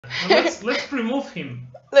Let's remove him.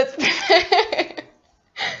 Let's.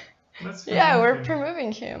 Yeah, we're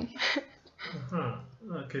removing him.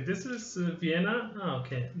 Okay, this is Vienna.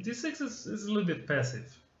 Okay, d6 is a little bit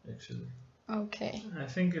passive, actually. Okay. I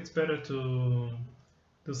think it's better to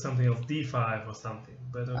do something of d5 or something,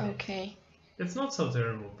 but okay. Okay. It's not so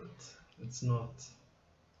terrible, but it's not.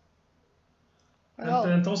 Well,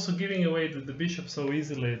 and also giving away the bishop so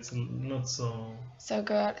easily, it's not so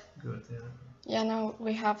good. Good, yeah. Yeah, now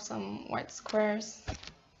we have some white squares.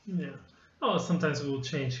 Yeah. Oh, sometimes we will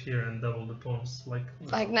change here and double the pawns, like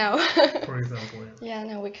now. For example. Yeah,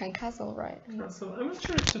 now we can castle, right? Castle. I'm not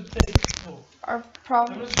sure to take. Or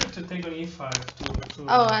I'm not sure to take on e5 to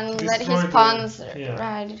and let his pawns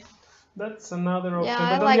right. That's another option.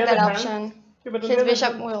 Yeah, but I like that hand, option. but his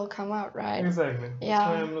bishop will come out, right? Exactly. Yeah. That's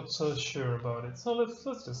why I'm not so sure about it. So let's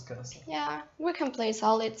discuss it. Yeah, we can play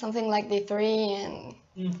solid, something like d3 and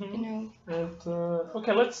you know. And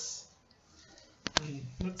okay, let's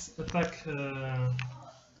attack.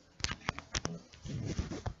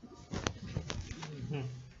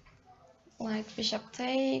 Like bishop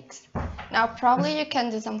takes. Now probably you can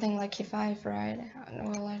do something like e5, right?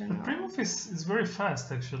 Well, I don't know. Primov is very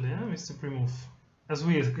fast actually, Mr. Primov, as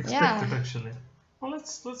we expected actually. Well,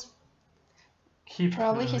 let's keep.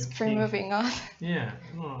 Probably he's pre-moving on. Yeah,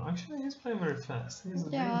 no, actually he's playing very fast. He's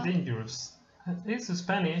very dangerous. He's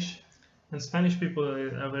Spanish, and Spanish people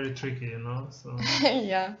are very tricky, you know. So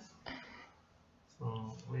yeah.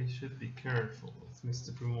 So we should be careful with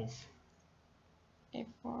Mr. Primov.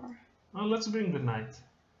 e4. Oh, let's bring the knight.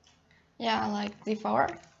 Yeah, like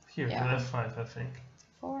d4. Here, to f5, I think.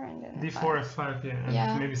 4 and then d4, f5,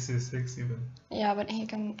 and maybe c6 even. Yeah, but he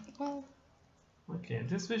can, well... Okay,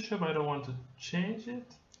 this bishop, I don't want to change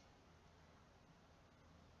it.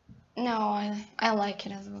 No, I like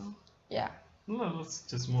it as well. Yeah. Well, let's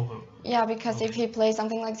just move it. Yeah, because if he plays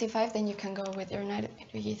something like c5, then you can go with your knight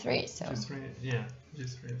to e3, so... g3, yeah,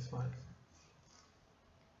 g3 is fine.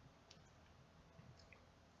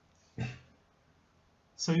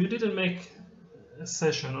 So you didn't make a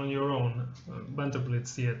session on your own, Banter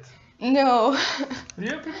Blitz yet? No.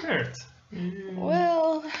 You're prepared.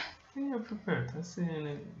 Well... You're prepared. I see you in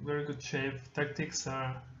a very good shape. Tactics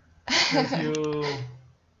are as you...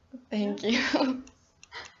 Thank you.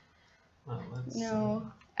 Well, let's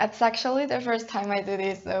no, it's actually the first time I do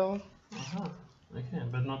this, so... Okay,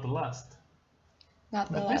 but not the last.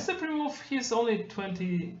 Not the last. Mr. Primov, he's only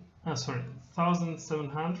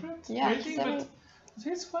 1,700 rating, but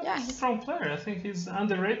he's quite a strong player. I think he's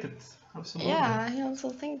underrated, absolutely. Yeah, I also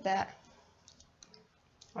think that.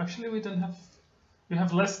 Actually, we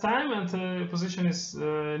have less time and the position is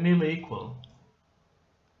nearly equal.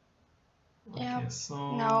 Yeah, okay,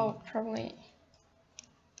 so now probably,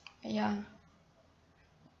 yeah.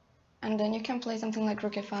 And then you can play something like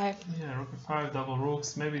rook a5. Yeah, rook a5, double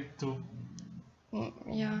rooks, maybe to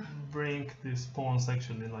bring these pawns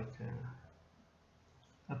actually like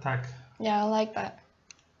attack. Yeah, I like that.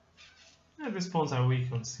 Yeah, these pawns are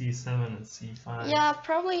weak on c7 and c5. Yeah,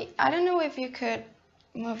 probably, I don't know if you could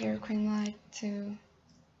move your queen knight to...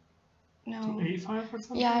 No. To a5 or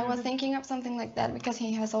something? Yeah, I was thinking of something like that because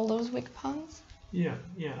he has all those weak pawns. Yeah,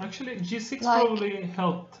 actually g6 probably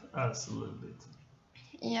helped us a little bit.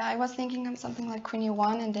 Yeah, I was thinking of something like queen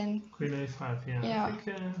e1 and then... Queen a5, yeah. I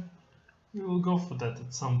think we will go for that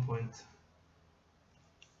at some point.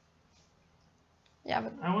 Yeah,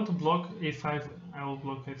 but... I want to block a5, I will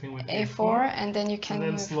block I think with a4 and then you can and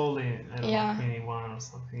then move. slowly, I don't know, queen e1 or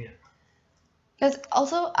something, Because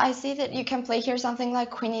also I see that you can play here something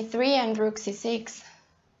like queen e3 and rook c6.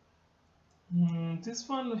 This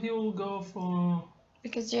one he will go for...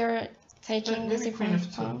 Because you're taking the maybe queen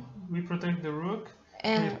f2. We protect the rook.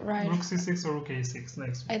 And rook c6 or rook a6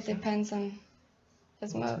 next. It depends on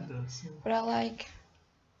his move. But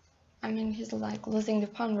I mean he's like losing the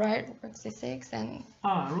pawn, right? Rook c6 and...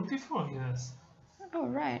 rook d4, yes. Oh,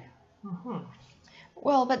 right.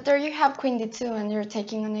 Well, but there you have queen d2 and you're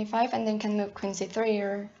taking on a5 and then can move queen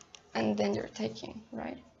c3 and then you're taking,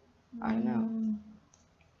 right? I don't know.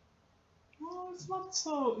 Well, it's not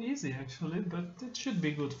so easy actually, but it should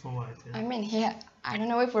be good for white. Yeah. I mean, I don't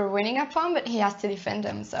know if we're winning a pawn, but he has to defend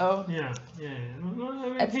them, so... Yeah. No,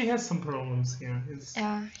 I mean, he has some problems here.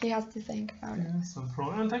 Yeah, he has to think about it. Some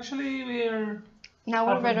problems. And actually we are... Now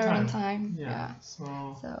we're better on time. Yeah.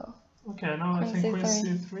 So... Okay, now I think queen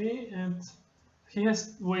c3 and... He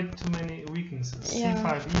has way too many weaknesses. c5,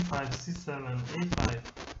 e5, c7, a5.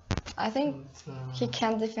 I think he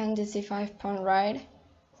can't defend the c5 pawn, right?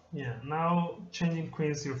 Yeah, now changing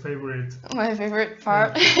queens your favorite. My favorite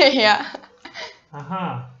part, yeah.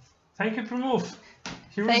 Thank you, Primov.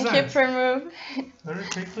 Thank you, Primov. very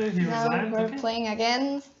quickly he now resigned. we're playing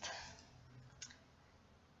against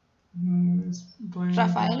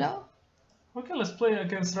Raffaello. Okay, let's play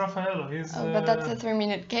against Raffaello. He's but that's a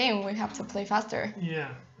 3-minute game. We have to play faster. Yeah,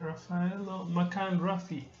 Raffaello, Makan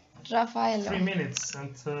Rafi. Raffaello. 3 minutes,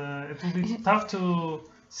 and it will be tough to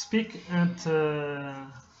speak and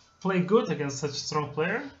play good against such a strong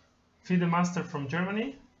player. FIDE master from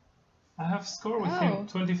Germany. I have scored with him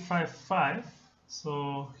 25-5,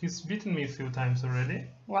 so he's beaten me a few times already.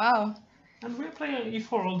 Wow. And we're playing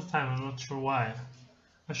e4 all the time, I'm not sure why.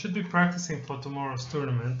 I should be practicing for tomorrow's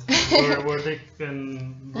tournament, where they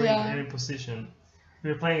can bring any position.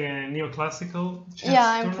 We're playing a neoclassical chess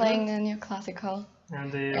I'm tournament. playing a neoclassical.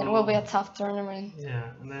 And it will be a tough tournament.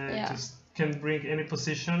 Yeah, and they just can bring any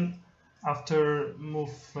position after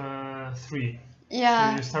move 3.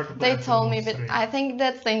 Yeah, so you start to they told me, but 3. I think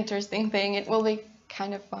that's the interesting thing. It will be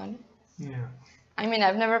kind of fun. Yeah. I mean,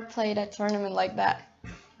 I've never played a tournament like that.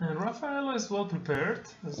 And Raffaello is well prepared,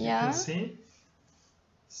 as you can see.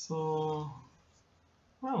 So,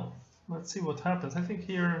 well, let's see what happens. I think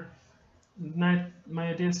here, my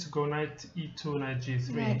idea is to go knight e2, knight g3.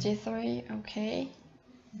 Knight g3, okay.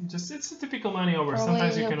 Just it's a typical maneuver.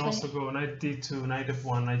 Sometimes you can also go knight d2, knight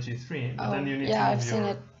f1, knight g3, but then you need to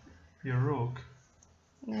move your rook.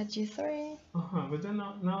 Knight g3. But then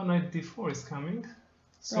now knight d4 is coming.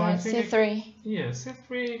 So right, I think c3.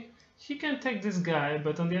 c3. He can take this guy,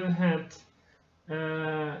 but on the other hand, he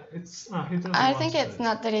doesn't. I think it's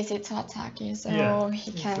not that easy to attack you, so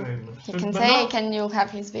he can but take, and you'll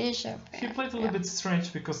have his bishop. He played a little bit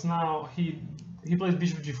strange because now he played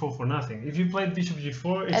bishop g4 for nothing. If you played bishop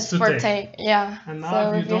g4, it's to for take. Yeah. And now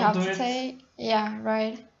so if you don't do it, take,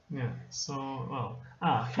 right. Yeah. So well,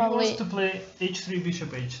 he wants to play h3, bishop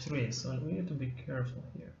h3. So we need to be careful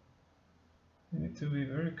here. We need to be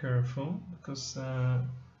very careful because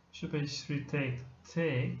bishop h3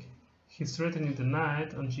 take. He's threatening the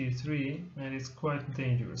knight on g3, and it's quite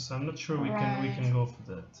dangerous. So I'm not sure we can go for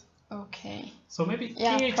that. Okay. So maybe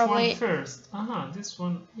king h1 first. This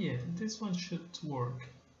one should work.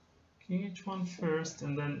 King h1 first,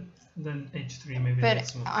 and then h3 maybe.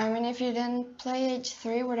 But I mean, if you didn't play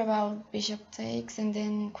h3, what about bishop takes and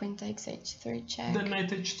then queen takes h3 check? Then knight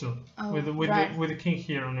h2 with the king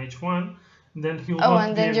here on h1. Then he'll.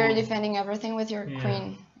 And then you're defending everything with your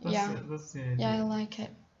queen. That's the idea. Yeah, I like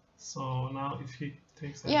it. So now if he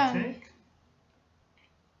takes, I take.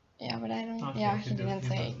 Yeah, but I don't. Okay, he didn't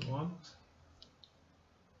take.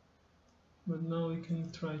 But now we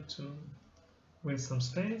can try to win some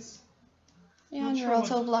space. Yeah, and you're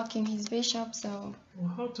also blocking his bishop, so.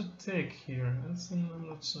 Well, how to take here? I'm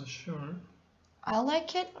not so sure. I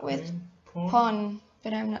like it with pawn,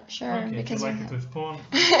 but I'm not sure because you like it with pawn.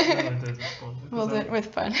 We'll do it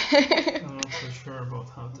with pawn. I'm not so sure about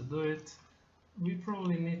how to do it. We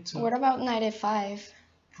probably need to. What about knight f5?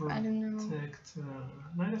 I don't know. Protect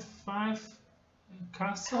knight f5,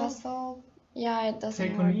 castle. Yeah, it doesn't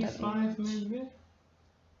take work on that e5 much. maybe.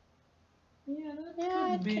 Yeah,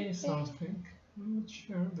 that could be something. I'm not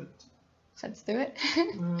sure, but. Let's do it.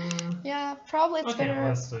 Yeah, probably it's better.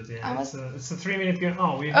 Let's do it. Yeah, it's a 3-minute game.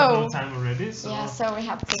 Oh, we have no time already. So yeah, so we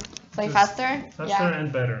have to play faster. Faster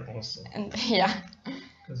and better also. And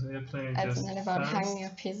because we are playing it's just not about fast. hanging a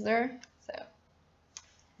piece there. So.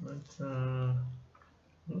 But I'm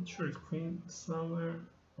not sure. Queen somewhere.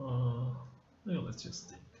 Let's just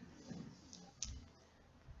take.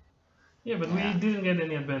 Yeah, but we didn't get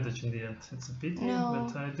any advantage in the end. It's a pity,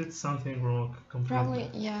 but I did something wrong completely.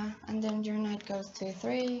 Probably, and then your knight goes to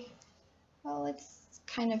 3. Well, it's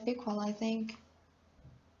kind of equal, I think.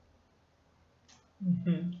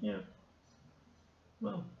 Yeah.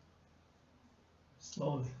 Well,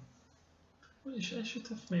 slowly. Well, I should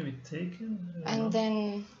have maybe taken. And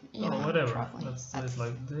then, whatever. Probably. Let's do it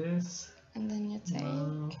like this. And then you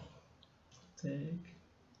take. Take.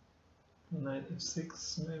 Knight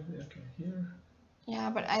f6 maybe, okay, here. Yeah,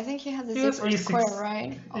 but I think he has a super square,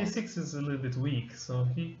 right? a6 is a little bit weak, so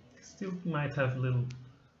he still might have little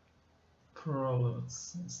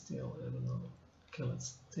problems still, I don't know. Okay,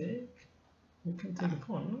 let's take. We can take a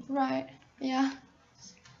pawn, no? Right, yeah.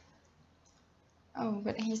 Oh,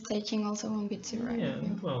 but he's taking also on b2, right? Yeah,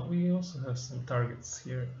 well, we also have some targets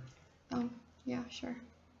here. Oh, yeah, sure.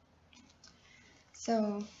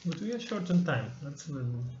 So... But we are short on time, that's a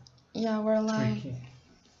little... Yeah, we're like... tricky.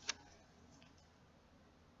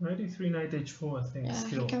 Knight e3, knight h4, I think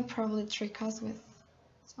still. He can probably trick us with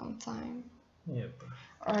some time. Yep.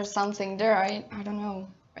 Or something there, I don't know,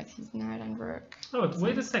 with his knight and rook. Oh, but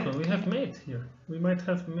wait a second, we have mate here. We might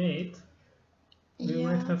have mate. We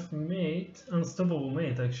might have mate, unstoppable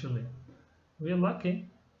mate actually. We are lucky.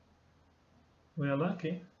 We are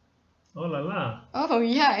lucky. Oh la la. Oh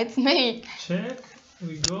yeah, it's made. Check.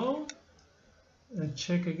 We go. And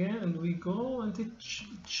check again, and we go, and it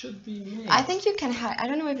should be made. I think you can hide. I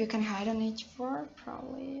don't know if you can hide on h4,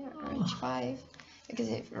 probably, or h5, because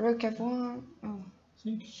if rook f1. Oh. I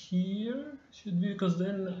think here should be, because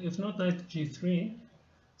then if not knight g3,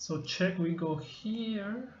 so check. We go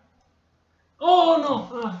here. Oh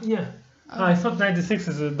no! Yeah. Oh. I thought knight d6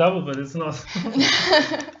 is a double, but it's not.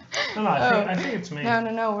 No, I think it's made.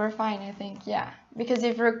 No, we're fine. I think, yeah. Because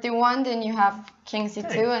if rook d1, then you have king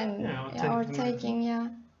c2, and we're taking, yeah.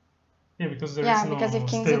 Yeah, because there is no because if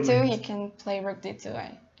king c2, he can play rook d2.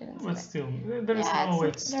 I didn't. But still, there is no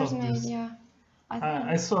way to stop this. Yeah.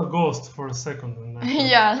 I saw a ghost for a second. And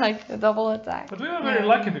yeah, like a double attack. But we were very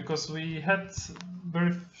lucky because we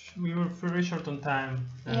were very short on time.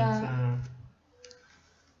 And,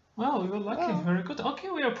 well, we were lucky. Very good. Okay,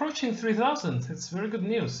 we are approaching 3,000. It's very good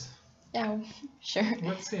news. Yeah, sure.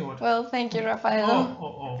 Let's see what. Well, thank you, Rafael.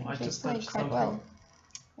 Oh! I just touched quite something. well.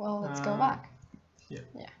 Well, let's go back. Yeah.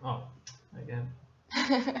 Oh, again.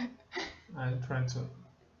 I'm trying to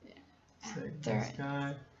take this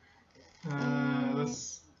guy.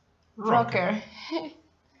 This Rocker.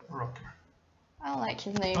 Rocker. I like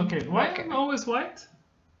his name. Okay, why am I always white?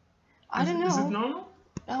 I don't know. Is it normal?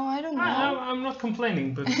 No, I don't know. I'm not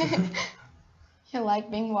complaining, but. You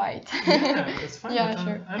like being white. Yeah, it's fine. Yeah,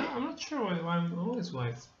 sure. I'm not sure why I'm always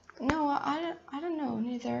white. No, I don't know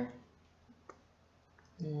neither.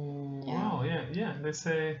 Wow, yeah. They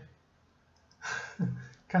say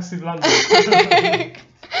casi blanco.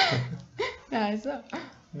 Yeah, so.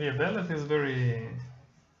 Yeah, Velvet is very,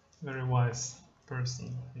 very wise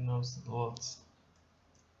person. He knows lots.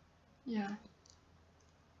 Yeah.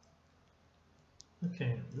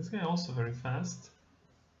 Okay, this guy also very fast.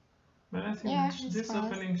 But I think this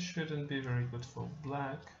opening shouldn't be very good for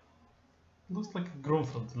black. Looks like a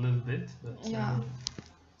Grunfeld a little bit, but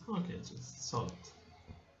okay, just solid.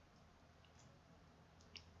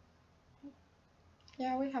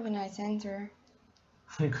 Yeah, we have a nice enter.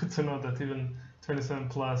 Good to know that even 27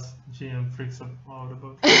 plus GM freaks out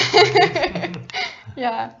about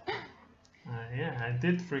Yeah. Yeah, I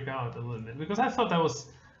did freak out a little bit because I thought I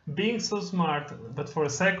was being so smart, but for a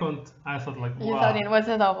second I thought like, wow. You thought it was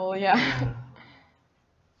a double, yeah.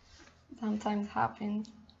 Sometimes happens.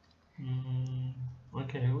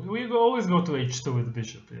 Okay, we always go to h2 with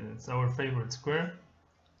bishop. It's our favorite square.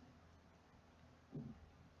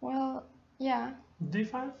 Well, yeah.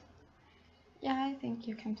 d5? Yeah, I think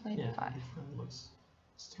you can play d5. d5 looks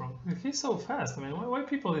strong. He's so fast. I mean, why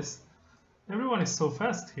everyone is so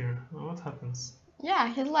fast here? What happens?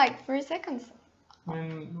 Yeah, he's like 3 seconds. I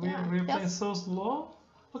mean, we're playing so slow.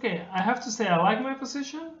 Okay, I have to say I like my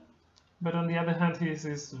position, but on the other hand, he's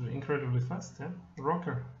incredibly fast. Yeah,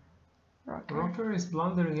 Rocker is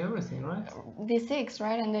blundering everything, right? d6,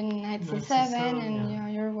 right, and then knight c7,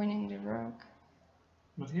 and you're winning the rook.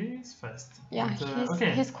 But he's fast. Yeah, but,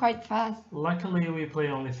 he's quite fast. Luckily, we play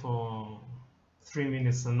only for 3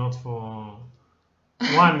 minutes and not for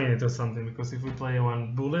 1 minute or something, because if we play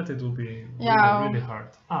one bullet, it will be really hard.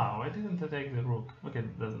 Why didn't I take the rook? Okay,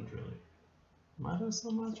 it doesn't really matter so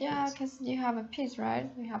much. Yeah, because you have a piece, right?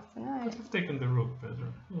 We have the knight. Could have taken the rook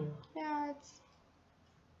better. Yeah, it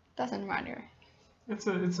doesn't matter. It's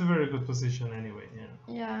a very good position anyway.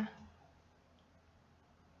 Yeah.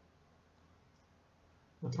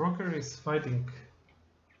 But Rocker is fighting.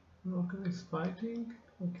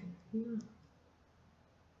 Okay, here.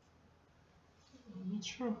 I'm not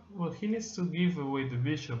sure. Well, he needs to give away the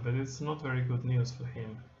bishop, but it's not very good news for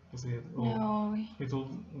him. Because it will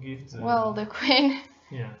give the queen.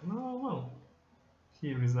 Yeah. No, well.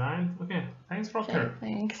 He resigned. Okay, thanks, Rocker. Okay,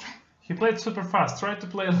 thanks. He played super fast. Tried to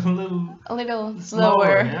play a little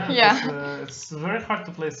slower. Yeah. It's very hard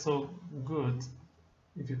to play so good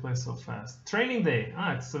if you play so fast. Training day.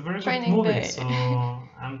 It's a very good movie. So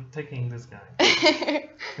I'm taking this guy.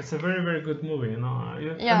 It's a very, very good movie. Have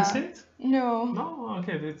you seen it? No. No?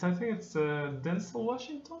 Okay. I think it's Denzel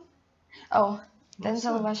Washington. Oh,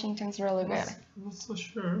 Denzel Washington's really good. I'm not so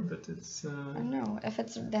sure, but it's... I don't know. If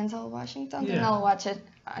it's Denzel Washington, then I'll watch it.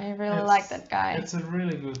 I really like that guy. It's a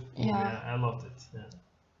really good movie. Yeah. I loved it. Yeah.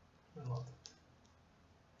 I loved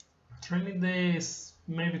it. Training day is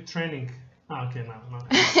maybe training... okay, no.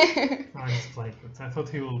 I just played it. I thought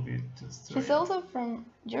he will be just... He's also from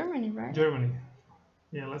Germany, right? Germany.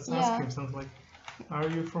 Yeah, let's ask him something like, are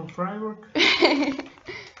you from Freiburg?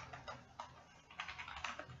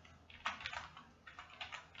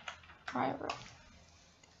 Freiburg.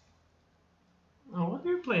 What do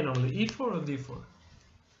you play normally? E4 or D4?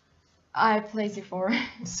 I play C4.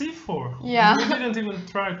 C4? Yeah. You didn't even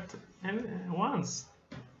try And once.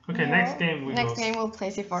 Okay, No. next game we Next go game we'll play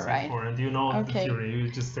C4, right? C4, and you know the Okay. theory. You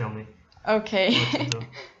just tell me Okay. what to do.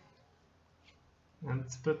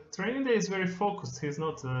 But training day is very focused. He's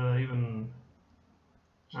not even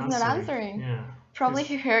He's not answering. Yeah. Probably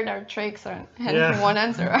he heard our tricks and Yeah. he won't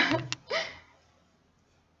answer.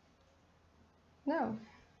 No.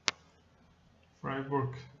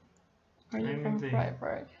 Freiburg. Are you Training from day.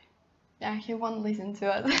 Freiburg? Yeah, he won't listen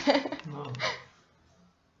to us. No.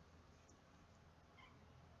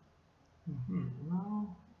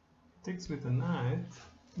 Now, takes with the knight.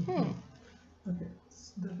 Okay,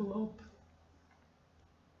 let's develop.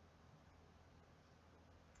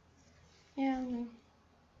 Yeah, no.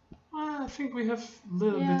 I think we have a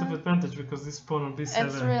little bit of advantage because this pawn on b7.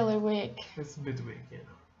 It's really weak. It's a bit weak, yeah.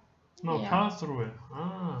 No, Yeah. Karlsruhe.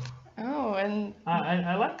 Oh, and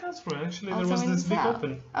I like Karlsruhe. Actually, there also was in this big South.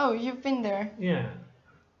 open. Oh, you've been there. Yeah,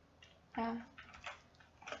 Yeah.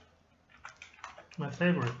 my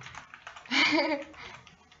favorite.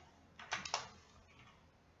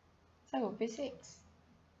 So, b6.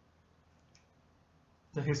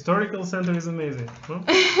 The historical center is amazing. Huh?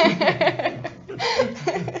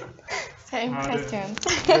 Same questions.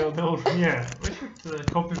 Yeah, we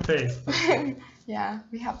should copy paste. Yeah,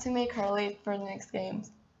 we have to make her late for the next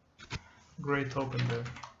games. Great open there.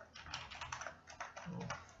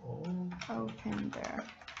 Oh. Open there.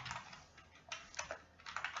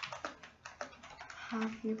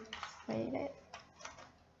 Have you played it?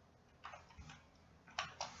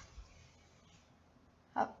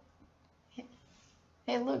 Oh.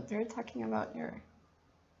 Hey, look, they're talking about your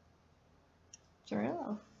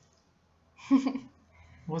drill.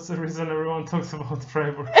 What's the reason everyone talks about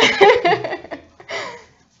Freiburg?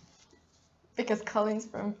 Because Colin's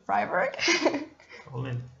from Freiburg.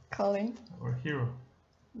 Colin, Colin. our hero.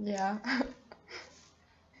 Yeah.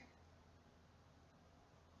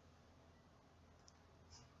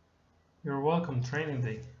 You're welcome, training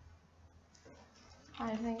day.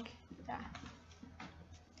 I think, yeah.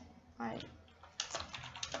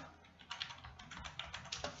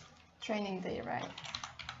 Training day, right?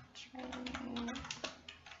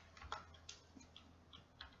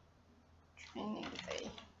 Training day.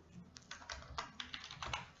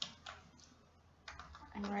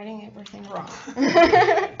 I'm writing everything wrong.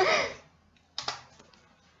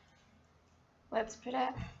 Let's put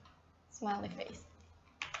a smiley face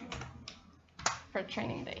for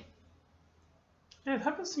training day. Yeah, it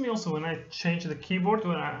happens to me also when I change the keyboard,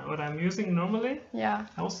 what I'm using normally. Yeah.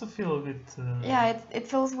 I also feel a bit. Yeah, it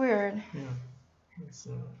feels weird. Yeah. It's,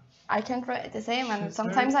 I can't write the same, and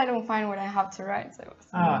sometimes I don't find what I have to write. So.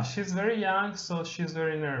 She's very young, so she's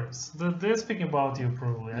very nervous. They're speaking about you,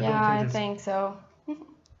 probably. I think so.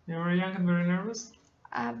 You're very young and very nervous?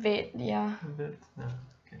 A bit, yeah. A bit? Yeah,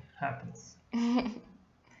 okay. Happens.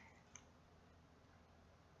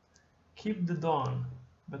 Keep the dawn,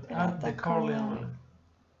 but add the Corleone.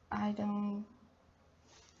 I don't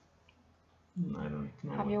know.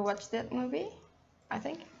 Have you watched that movie? I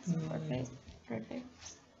think it's very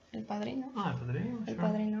famous. El Padrino. El Padrino, El sure.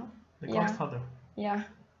 Padrino. The Godfather. Yeah.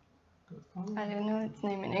 Godfather. I don't know its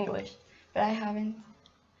name in English, but I haven't.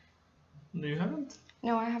 No, you haven't?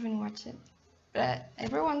 No, I haven't watched it. But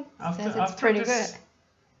everyone says it's pretty good.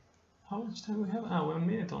 How much time we have? 1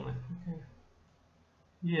 minute only. Okay.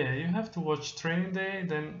 Yeah, you have to watch Training Day,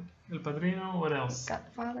 then El Padrino, what else?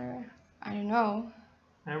 Godfather. I don't know.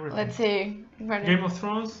 Everything. Let's see. Game of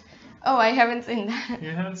Thrones? Oh, I haven't seen that.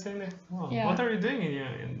 You haven't seen it? Oh, Yeah. What are you doing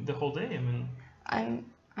in the whole day? I mean,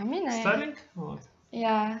 I'm in studying? Or what?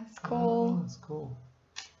 Yeah, school. Oh, that's cool.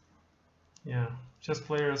 Yeah, chess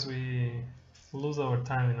players, we lose our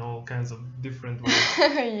time in all kinds of different ways.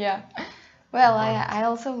 Yeah. Well, I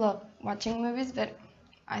also love watching movies, but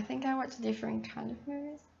I think I watch different kind of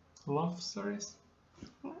movies. Love stories?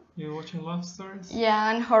 What? You watching love stories? Yeah,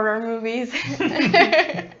 and horror movies.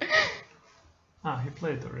 He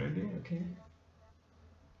played already, okay.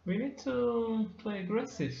 We need to play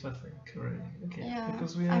aggressive, I think, already. Okay, Yeah,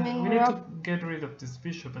 because we I mean, need to get rid of this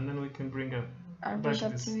bishop, and then we can bring our back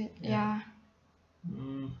bishop this. to it. Yeah.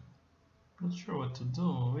 Not sure what to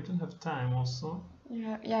do. We don't have time also.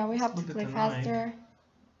 Yeah, we have to play faster.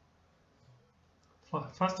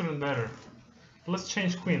 Faster and better. Let's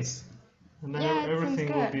change queens, and then Yeah,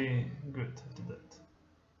 everything will be good after that.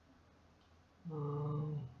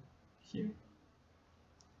 Here.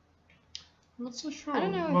 I'm not so sure I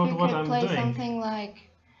don't know about if you what could I'm play doing. something like.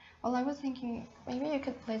 Well, I was thinking maybe you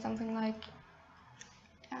could play something like.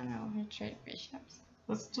 I don't know, retreat bishops.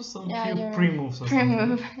 Let's do some few pre-moves or something.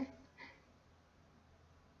 Pre-move.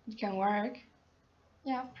 It can work.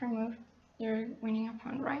 Yeah, pre-move. You're winning a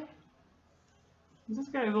pawn, right? This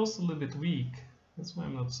guy is also a little bit weak. That's why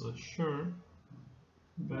I'm not so sure.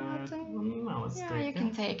 But no, let's take it. You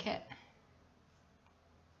can take it.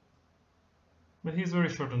 But he's very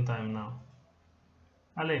short on time now.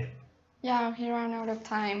 Ale. Yeah, he ran out of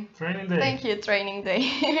time. Training day. Thank you, training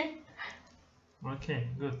day. Okay,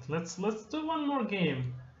 good. Let's do one more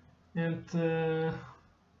game, and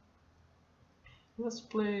let's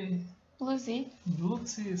play. Lucy.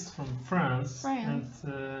 Blitz is from France. And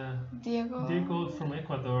Diego from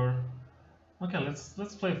Ecuador. Okay,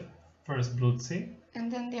 let's play first Blitz.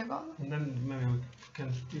 And then Diego. And then maybe we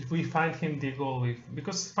can, if we find him Diego,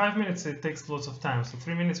 because 5 minutes it takes lots of time, so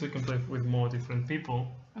 3 minutes we can play with more different people.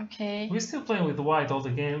 Okay. We're still playing with white all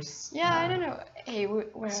the games. Yeah, I don't know. Hey,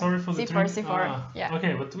 we're sorry for the C4. Yeah.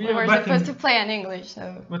 Okay, but we were back supposed to play in English,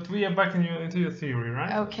 so. But we are back into your theory,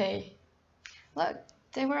 right? Okay. Look,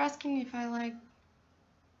 they were asking if I like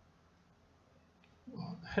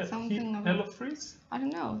something about Hello Freeze? I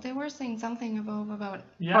don't know. They were saying something about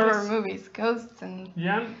Yes. horror movies, ghosts and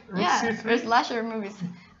slasher movies.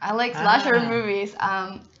 I like slasher movies.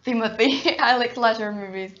 Timothy, I like slasher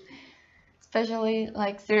movies. Especially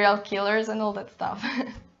like serial killers and all that stuff.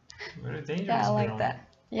 Very dangerous. Yeah, I like that.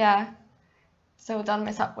 Yeah. So don't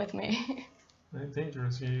mess up with me. Very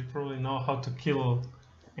dangerous. You probably know how to kill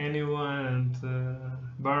anyone and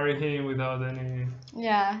bury him without any.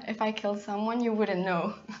 Yeah, if I kill someone, you wouldn't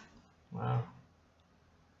know. Wow.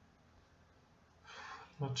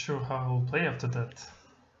 Not sure how I will play after that.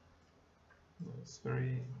 It's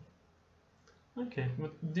very. Okay,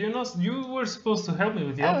 but do you know you were supposed to help me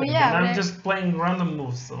with the opening, and I'm just playing random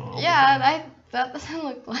moves. So yeah, that doesn't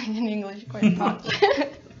look like an English quite much.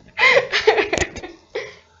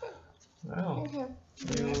 Well,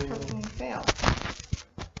 you fail.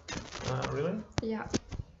 Really? Yeah.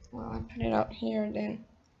 Well, I put it up here, then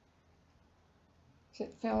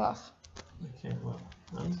it fell off. Okay, well,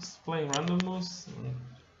 I'm just playing random moves.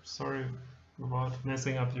 Sorry about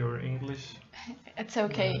messing up your English. It's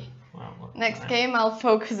okay. Well, next game I'll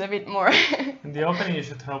focus a bit more. In the opening you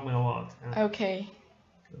should help me a lot. Yeah. Okay.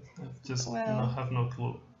 I just have no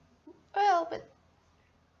clue. Well, but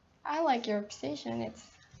I like your position.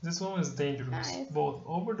 This one is dangerous, nice. Both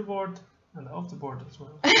over the board and off the board as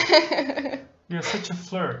well. You're such a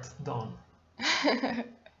flirt, Dawn.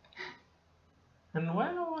 And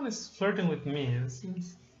why no one is flirting with me?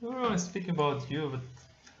 Everyone is speaking about you, but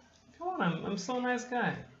come on, I'm so nice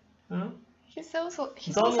guy. Huh? He's also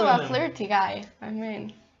a flirty guy. I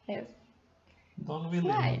mean, he's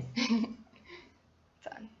nice.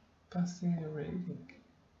 Done. Passing a rating.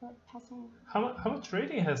 What passing? How much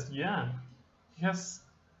rating has Jan? He has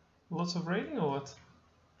lots of rating or what?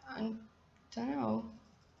 I don't know.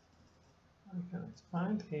 I can't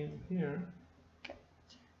find him here. Okay.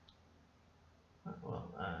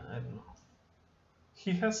 Well, I don't know.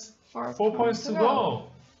 He has 4 points to go.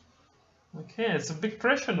 Okay, it's a big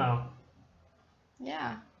pressure now.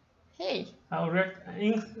 Yeah. Hey. I'll react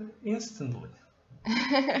instantly.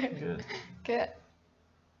 Good. Good.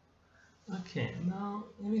 Okay, now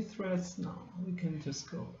any threats? No, we can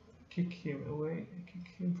just go kick him away. Kick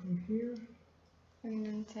him from here. And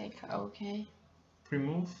then take. Okay.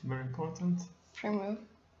 Pre-move, very important. Pre-move.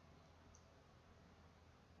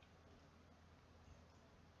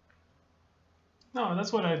 No,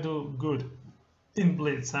 that's what I do good in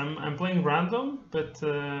Blitz. I'm playing random, but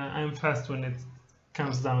I'm fast when it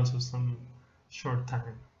comes down to some short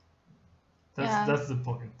time. That's the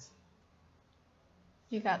point.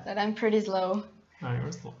 You got that. I'm pretty slow. Oh,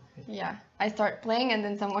 you're slow. Yeah, I start playing and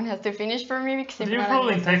then someone has to finish for me because you're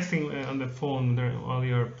probably texting on the phone while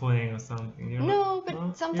you're playing or something. No,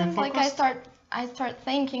 but sometimes like I start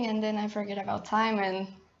thinking and then I forget about time and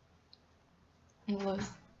lose.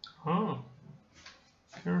 Oh,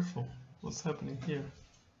 careful. What's happening here?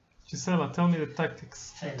 Gisela, tell me the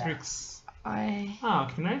tactics, the tricks. Okay,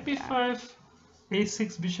 knight b5,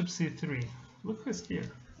 a6, bishop c3. Look who's here.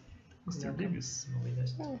 Mr. Davis.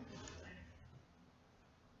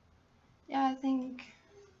 Yeah, I think...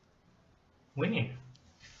 Winning?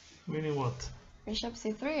 Winning what? Bishop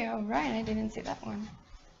c3, oh right, I didn't see that one.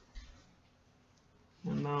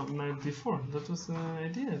 And now knight d4, that was the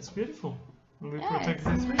idea, it's beautiful. And we protect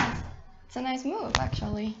this ring. It's a nice move,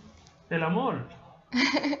 actually. El amor.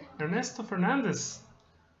 Ernesto Fernandez.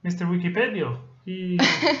 Mr. Wikipedia.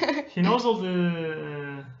 He knows all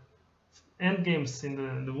the end games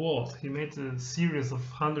in the world. He made a series of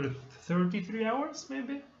 133 hours,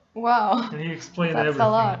 maybe? Wow. And he explained That's everything. A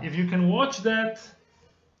lot. If you can watch that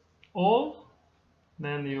all,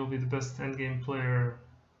 then you'll be the best endgame player.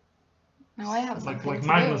 Now I have like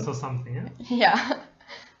Magnus or something, yeah? Yeah.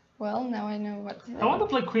 Well, now I know what to do. I want to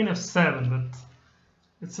play Queen f7, but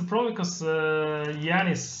It's a problem because Jan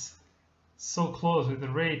is so close with the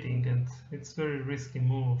rating, and it's very risky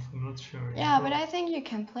move. I'm not sure. Yeah, but I think you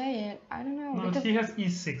can play it. I don't know. No, because he has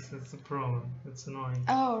e6. That's the problem. That's annoying.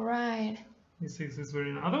 Oh, right. e6 is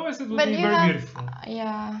very annoying. Otherwise, it would be very beautiful.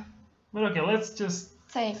 Yeah. But okay, let's just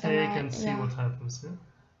take and see what happens. Yeah?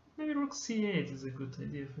 Maybe rook c8 is a good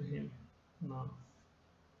idea for him. No.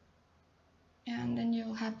 And then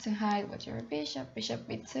you'll have to hide with your bishop, bishop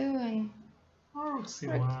b2, and or rook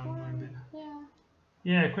c1 maybe. Yeah.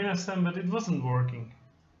 Yeah, queen f7, but it wasn't working.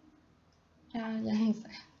 Yeah,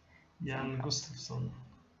 Jan Gustafsson.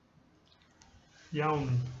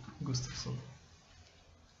 Jan Gustafsson.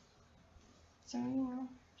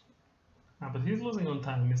 But he's losing on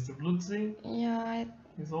time. Mr. Blitz. Yeah,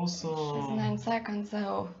 he's also. It's 9 seconds,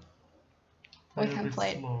 so we can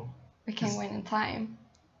play. Slow. We can win in time.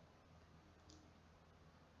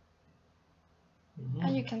 Oh,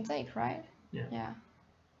 you can take, right? Yeah. Yeah.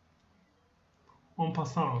 En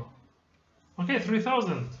passant. Okay,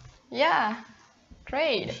 3,000. Yeah,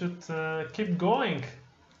 great. We should keep going.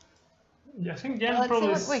 Yeah, I think Jan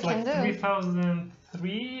probably is like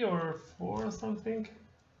 3,003 or 4 or something.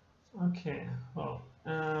 Okay, well,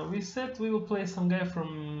 we said we will play some guy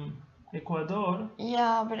from Ecuador.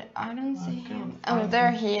 Yeah, but I don't see him. Oh,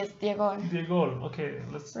 there he is, Diego. Diego, okay,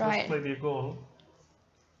 let's play Diego.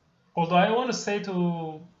 Although I want to say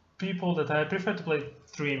to people that I prefer to play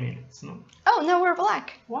 3 minutes, no? Oh, no, we're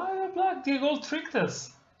black. Why are we black? Diego tricked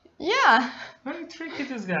us. Yeah. Very tricky,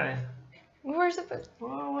 this guy. We're supposed.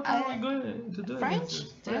 Well, what are we going to do? French?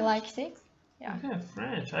 Do you like 6? Yeah. Yeah,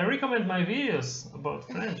 French. I recommend my videos about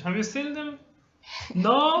French. Have you seen them?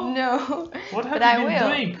 No? No. What have you been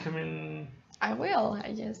doing? I mean... I will,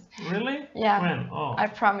 I just... Really? Yeah. When? Oh. I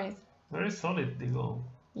promise. Very solid, Diego.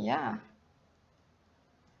 Yeah.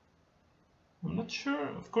 I'm not sure.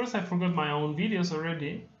 Of course, I forgot my own videos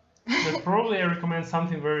already. But probably I recommend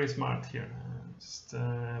something very smart here.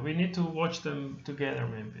 We need to watch them together,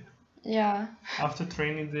 maybe. Yeah. After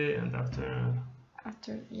training day and after...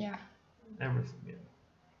 yeah. Everything, yeah.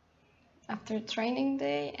 After training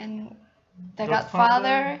day and the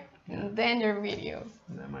Godfather, and then your videos.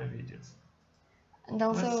 And then my videos. And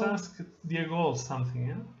also... Let's ask Diego something,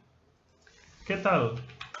 yeah? ¿Qué tal?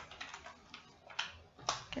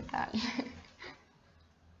 ¿Qué tal?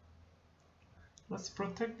 Let's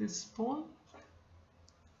protect this pawn.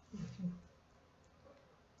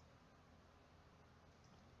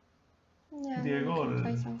 Yeah, Diego can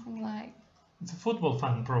play something like... It's a football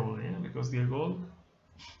fan probably, yeah? Because Diego...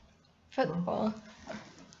 Football.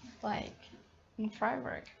 Like in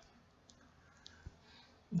Freiburg.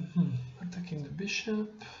 Attacking the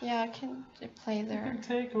bishop. Yeah, I can play there. We can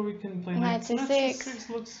take or we can play knight c6. Knight c6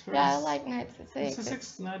 looks very... Yeah, I like knight c6. Knight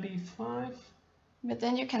c6, knight e5. But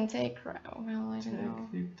then you can take, well, I don't know.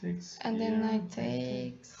 He takes and here, then knight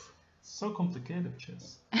takes. So complicated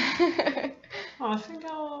chess. I think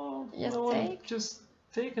I'll just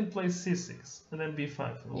take and play c6 and then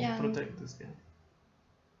b5. We'll protect this guy.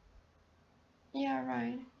 Yeah,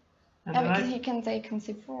 right. And because he can take on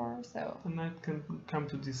c4, so... The knight can come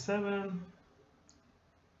to d7. I'm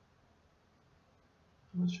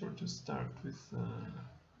not sure to start with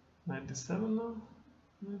knight d7 now.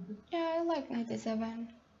 Maybe. Yeah, I like knight d7.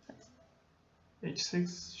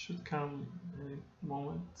 h6 should come any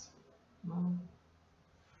moment now.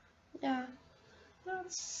 Yeah.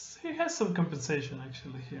 He has some compensation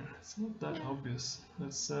actually here. It's not that obvious.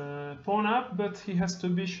 Let's pawn up, but he has 2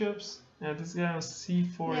 bishops. Yeah, this guy on c4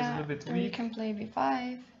 is a little bit weak. You can play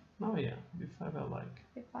b5. Oh yeah, b5 I like.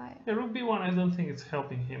 b5. Yeah, rook b1 I don't think it's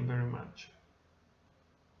helping him very much.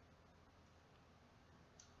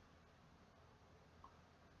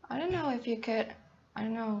 I don't know if you could, I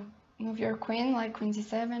don't know, move your queen like queen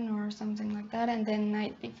c7 or something like that, and then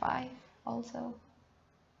knight b5 also.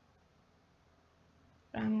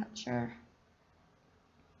 But I'm not sure.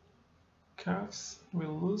 Calves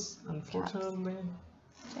will lose, unfortunately.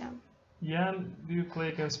 Yeah. Jan, do you play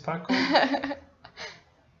against Paco?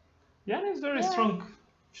 Jan is very strong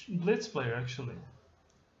blitz player actually.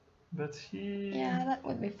 But he... Yeah, that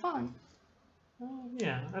would be fun.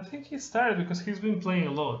 Yeah, I think he started because he's been playing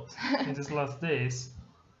a lot in these last days.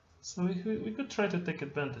 So we could try to take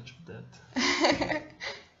advantage of that.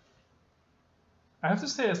 I have to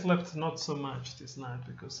say I slept not so much this night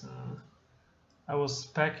because I was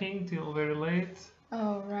packing till very late.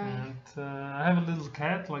 Oh, right. And I have a little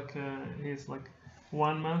cat, like he's like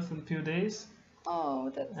 1 month and few days. Oh,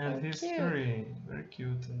 that's and so he's cute. very, very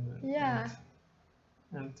cute. Yeah.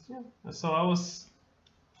 And yeah, so I was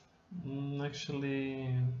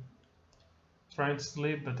actually trying to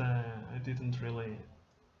sleep, but I didn't really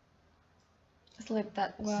Slip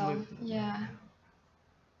that well. Yeah.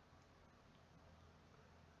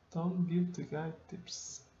 Don't give the guy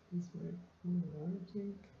tips. He's very cool, I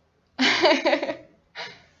think.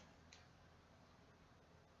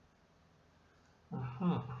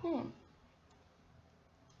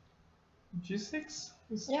 G6?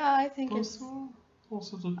 Yeah, I think it's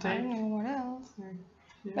also to take. I don't know what else.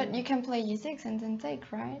 Yeah. But you can play G6 and then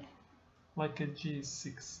take, right? Like a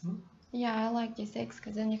G6, no? Yeah, I like G6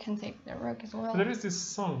 because then you can take the rook as well. But there is this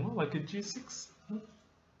song, no? Like a G6. No?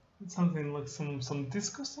 It's something like some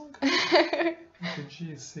disco song. Like a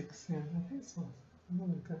G6, yeah, I think so.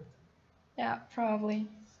 Like that. Yeah, probably.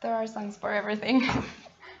 There are songs for everything.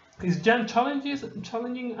 Is Jan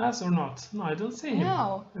challenging us or not? No, I don't see him.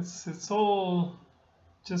 No. It's all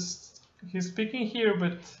just he's speaking here,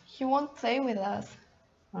 but he won't play with us.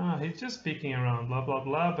 He's just speaking around, blah blah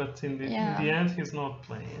blah. But in the end, he's not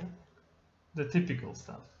playing. Yeah? The typical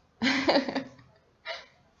stuff.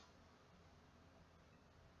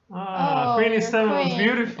 Queen E7 was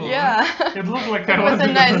beautiful. Yeah. Huh? It looked like it was a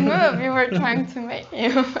nice move. You were trying to make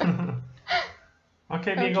you.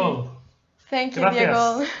 Okay, Diego. Thank you,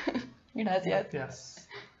 Diego. Gracias. Yes.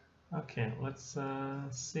 Okay, let's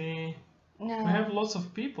see. No. We have lots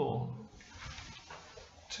of people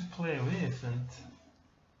to play with, and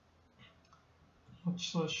not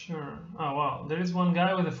so sure. Oh wow, there is one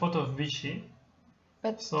guy with a photo of Vichy.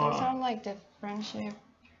 But those are like the friendship.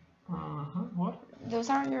 What? Those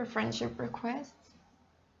are your friendship requests.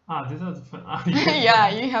 These are the. Yeah,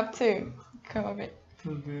 you have to go a bit.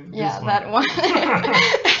 Yeah, that one.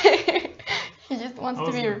 He just wants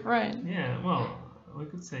to be your friend. Yeah, well, we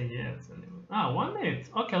could say yes anyway. 1 minute.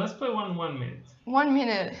 Okay, let's play 1 minute. 1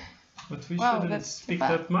 minute. But we shouldn't speak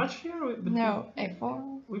that much here. No,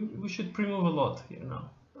 A4. We should pre-move a lot here now.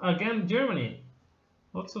 Again, Germany.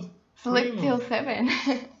 Lots of Flip till 7.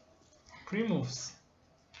 Pre-moves.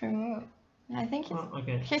 Pre-move. I think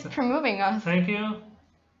he's pre-moving us. Thank you.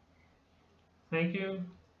 Thank you.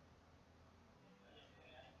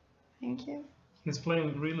 Thank you. He's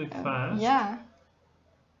playing really fast. Yeah.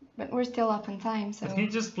 But we're still up in time, so. But he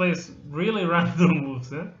just plays really random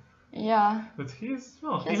moves, eh? Yeah. But he has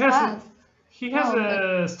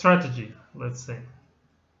a strategy, let's say.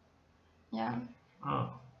 Yeah.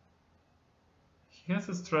 He has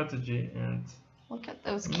a strategy, and look at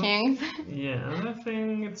those kings. Yeah, and I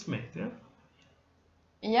think it's mate, yeah?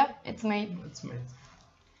 Yep, it's mate. It's mate.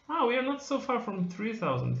 We are not so far from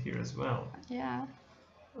 3,000 here as well. Yeah.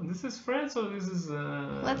 This is France or this is...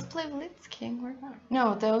 Let's play Blitz King.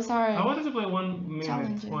 No, those are... I wanted to play 1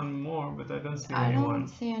 minute, one more, but I don't see anyone. I don't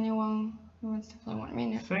see anyone who wants to play 1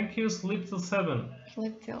 minute. Thank you, Sleep Till 7.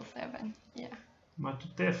 Sleep Till 7, yeah.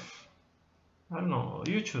 Matutef. I don't know,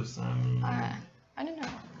 you choose. I don't know.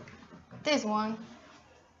 This one.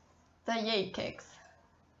 The Yate Kicks.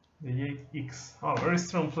 The Yate X. Oh, very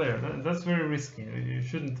strong player. That's very risky.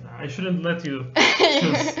 I shouldn't let you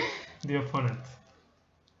choose the opponent.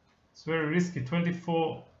 It's very risky.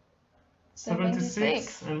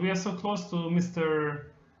 24-76, and we are so close to Mr.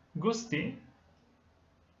 Gusti.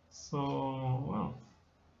 So, well,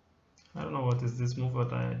 I don't know what is this move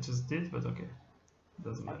that I just did, but okay,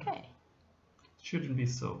 doesn't matter. Okay. Shouldn't be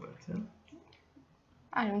so bad, yeah?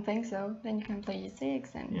 I don't think so. Then you can play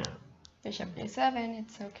E6 and Bishop E7.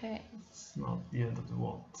 It's okay. It's not the end of the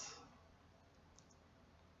world.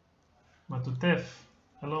 Matutef.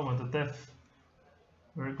 Hello, Matutef.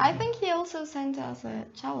 I think he also sent us a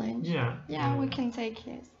challenge. Yeah. We can take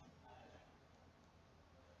his.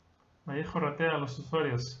 Vallejo ratea a los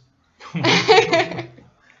usuarios.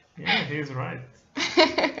 Yeah, he's right.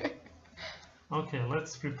 Okay,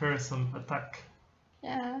 let's prepare some attack.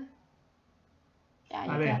 Yeah. Yeah,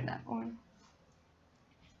 you got that one.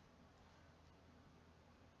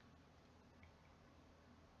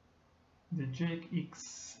 The Jake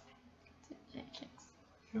X.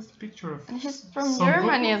 Here's a picture of. And he's from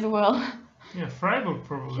Germany as well. Yeah, Freiburg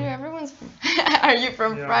probably. Here, everyone's from. Are you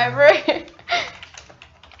from Freiburg?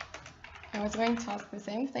 I was going to ask the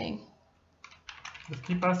same thing. But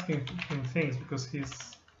keep asking him things because he's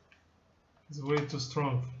way too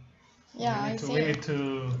strong. Yeah, I see. We need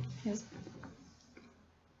to.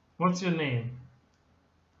 What's your name?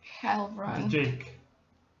 Heilbronn.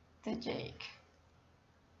 The Jake.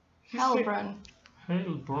 Heilbronn.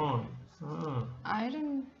 Heilbronn.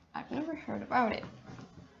 I've never heard about it.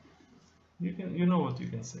 You know what you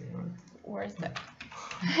can say, right? Where's that?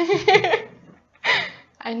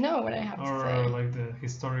 I know what I have to say. Or like the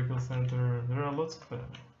historical center. There are lots of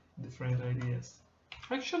different ideas.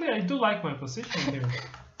 Actually, I do like my position here.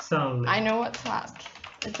 Sadly. I know what to ask.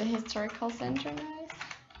 Is the historical center nice?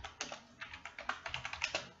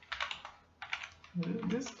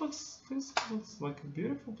 this looks like a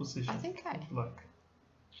beautiful position. I think black.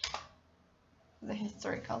 The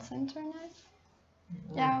historical center nice.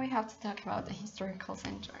 Yeah, we have to talk about the historical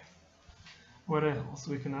center. What else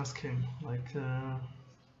we can ask him? Like,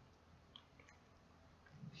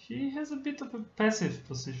 he has a bit of a passive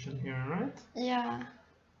position here, right? Yeah.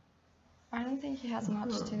 I don't think he has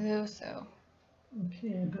much to do, so.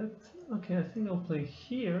 Okay, I think I'll play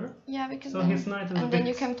here. Yeah, because so then, his knight is and then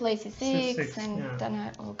you can play c6, and yeah. the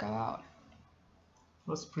knight will go out.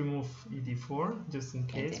 Let's pre-move ed4 just in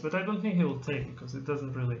case, but I don't think he will take because it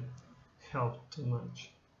doesn't really help too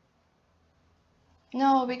much.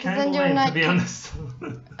 No, because then your knight. To be honest.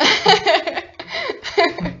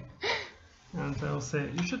 And I will say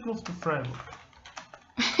you should move to Freiburg.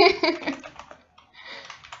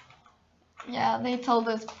 Yeah, they told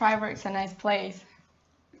us Freiburg's a nice place.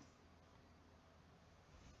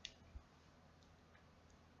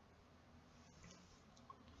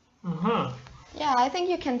 Yeah, I think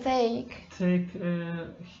you can take.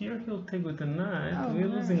 Here he'll take with the knight. We're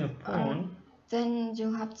losing a pawn. Then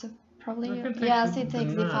you'll have to probably. Yes, he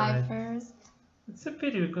takes d5 first. It's a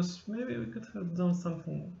pity because maybe we could have done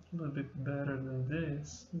something a little bit better than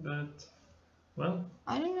this, but well.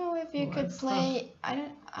 I don't know if you could play. I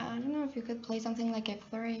don't know if you could play something like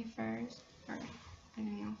f3 first, or I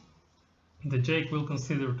don't know. The Jake will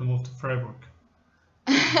consider to move to Freiburg.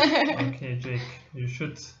 Okay, Jake, you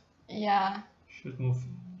should. Yeah. Should move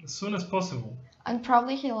as soon as possible. And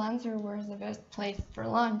probably he'll answer where's the best place for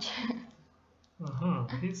lunch.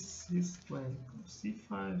 He's playing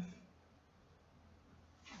c5.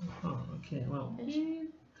 Okay, well, we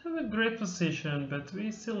have a great position, but we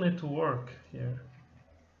still need to work here.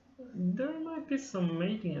 There might be some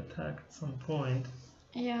mating attack at some point.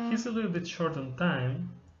 Yeah. He's a little bit short on time.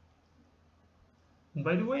 And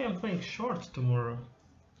by the way, I'm playing short tomorrow.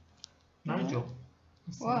 Nigel.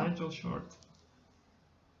 It's Nigel short.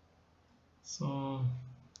 So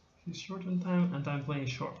he's short on time and I'm playing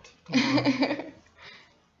short tomorrow.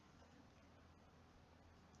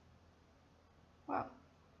 Wow.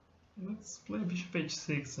 Let's play bishop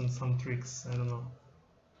h6 and some tricks, I don't know.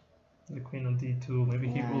 The queen on d2, maybe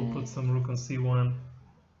he will put some rook on c1.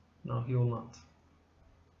 No, he will not.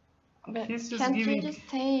 But can't you just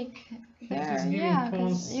take there? Yeah,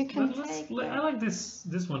 because you can take. I like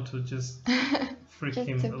this one to just freak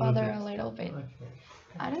him to bother a little bit. Okay.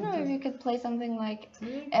 I don't know if you could play something like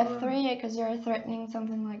f3 because you're threatening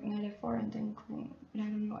something like knight f4 and then queen. But I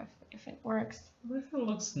don't know if it works. It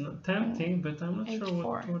looks tempting, but I'm not sure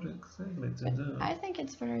what exactly to do. I think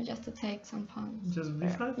it's better just to take some pawns. Just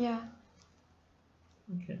b5? Yeah.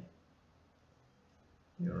 Okay.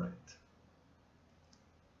 You're right.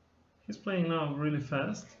 He's playing now really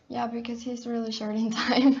fast. Yeah, because he's really short in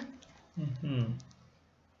time.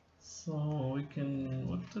 So we can...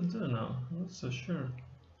 what to do now? I'm not so sure.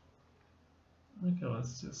 Okay,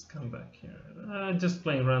 let's just come back here. Just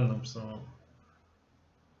playing random, so...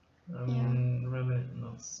 I'm really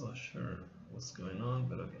not so sure what's going on,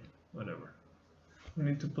 but okay, whatever. We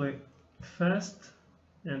need to play fast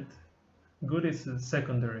and good is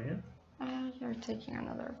secondary, yeah? You're taking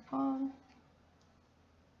another pawn.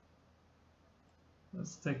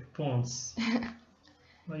 Let's take pawns.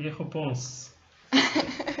 Vallejo pawns.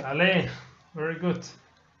 Ale! Very good.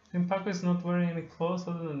 I think Paco is not wearing any clothes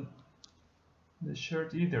other than the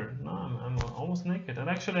shirt either. No, I'm almost naked. And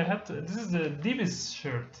actually I had to, this is the Divis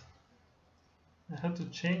shirt. I had to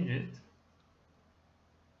change it.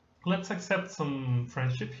 Let's accept some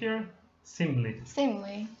friendship here. Simly.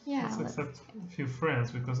 Simly, yeah. Let's accept a few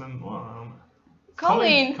friends because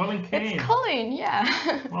Colin Kane. It's Colin, yeah.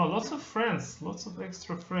 Wow, lots of friends, lots of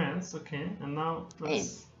extra friends. Okay, and now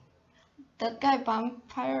let's... That guy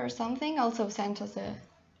Vampire or something also sent us a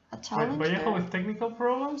challenge. Vallejo with technical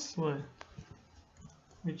problems? Why?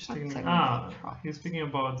 Which technical? He's speaking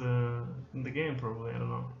about the game probably, I don't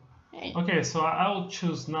know. Hey. Okay, so I will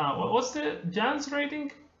choose now. What's the Jan's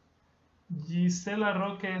rating? Gisela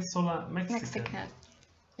Roque Sola Mexican.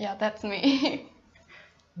 Yeah, that's me.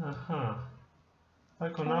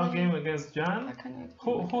 Paco now game against Jan.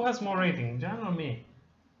 Who has more rating, Jan or me?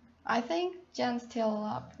 I think Jan's still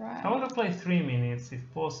up, right? I want to play 3 minutes if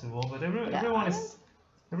possible, but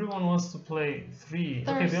everyone wants to play 3.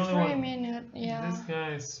 There's okay, the only 3 minutes, yeah. This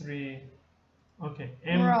guy is 3. Okay,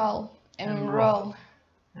 Enroll.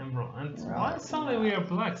 And why suddenly we are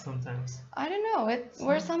black sometimes? I don't know.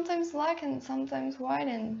 We're sometimes black and sometimes white,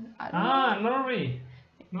 and I don't know. Norway.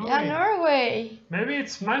 Yeah, Norway. Maybe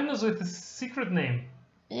it's Magnus with a secret name.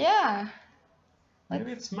 Yeah.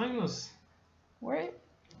 Maybe it's Magnus. Where?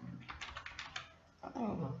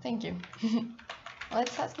 Oh, thank you.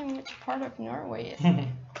 Let's ask him which part of Norway is.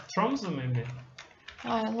 Tromsø, maybe. Oh,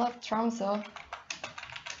 I love Tromsø.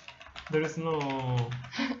 There is no.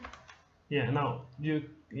 Yeah, now you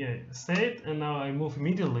say it, and now I move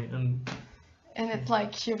immediately, and it's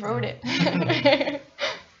like she wrote it.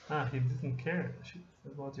 He didn't care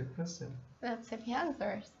about your question. That's if he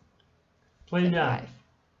answers. Play Jan.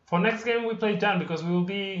 For next game we play Jan because we will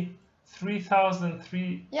be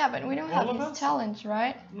 3,003. Yeah, but we don't have his challenge,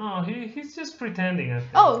 right? No, he's just pretending. I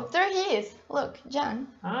think. Oh, there he is. Look, Jan.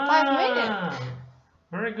 5 minutes.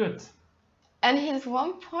 Very good. And he's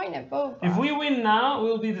 1 point above us. If we win now,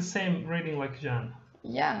 we'll be the same rating like Jan.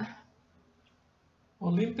 Yeah.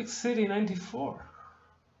 Olympic City 94.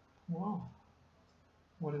 Wow.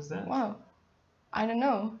 What is that? Wow. I don't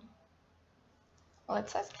know.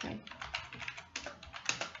 Let's ask him.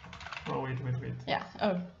 Oh, wait. Yeah.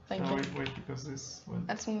 Oh, thank you. Wait, because this went.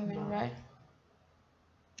 That's moving, down. right?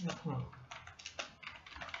 Uh-huh.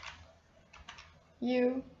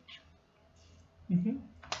 You.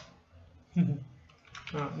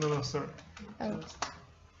 No, sir. Oh.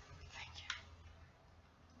 Thank you.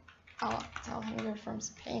 I'll tell him you're from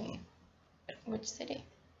Spain. Which city?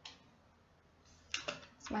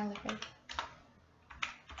 Smiley face.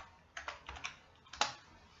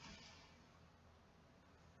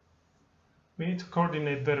 We need to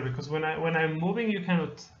coordinate better because when I'm moving, you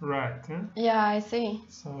cannot write. Huh? Yeah, I see.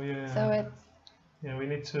 So yeah. So it's. Yeah, we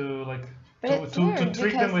need to like to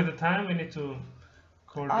trick them with the time. We need to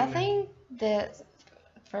coordinate. I think the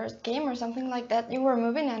first game or something like that, you were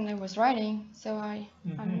moving and I was writing. So I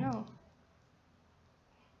don't know.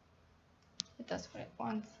 It does what it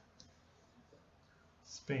wants.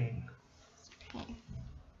 Spain.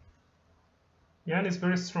 Jan is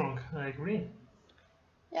very strong. I agree.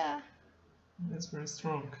 Yeah. It's very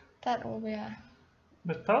strong. That will be a.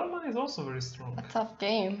 But Palma is also very strong. A tough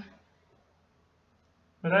game.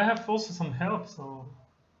 But I have also some help, so.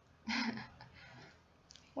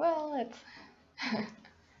 Well, it's. I'm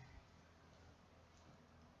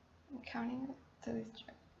counting it to this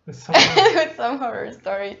track. With some horror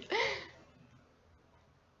stories.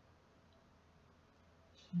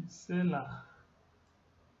 Gisela.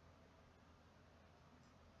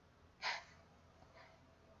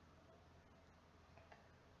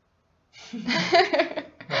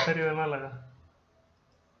 La Feria de Málaga.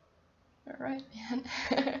 Right, man.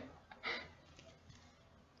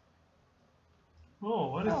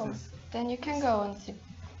 Oh, what is this? Then you can go and see.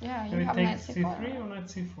 Yeah, can you have take knight c3 or knight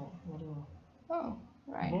c4? I don't know. Oh,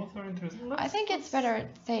 right. Both are interesting. I think it's better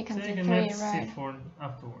take on take c3, knight right? c4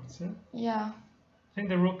 afterwards, yeah? Yeah. I think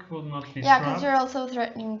the rook will not be Yeah, trapped. because you're also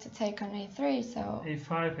threatening to take on a3, so.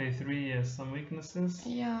 a5, a3 has some weaknesses.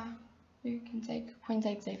 Yeah. You can take queen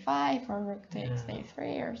takes a5 or rook takes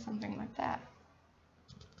a3 or something like that.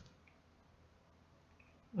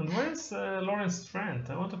 And where is Lawrence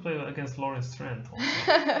Trent? I want to play against Lawrence Trent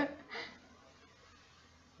also.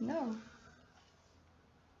 No.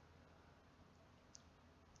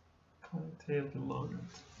 Tail below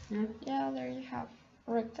that. Yeah, there you have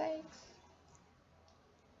rook takes.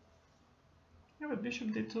 Yeah, but bishop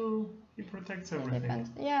d2, he protects everything.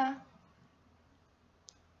 Yeah.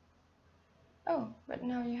 Oh, but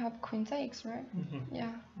now you have queen takes, right?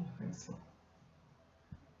 Yeah. I think so.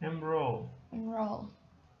 M-roll. M-roll.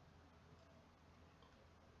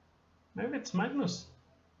 Maybe it's Magnus.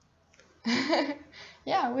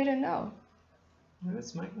 Yeah, we don't know. Maybe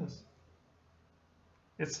it's Magnus.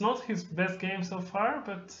 It's not his best game so far,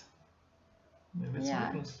 but maybe it's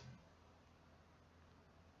Magnus.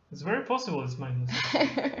 It's very possible it's Magnus.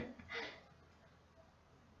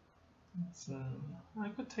 I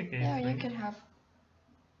could take a3. Yeah, you could have.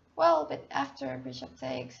 Well, but after bishop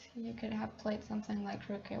takes, you could have played something like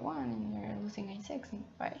rook a1 and you're losing a6,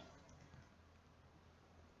 right?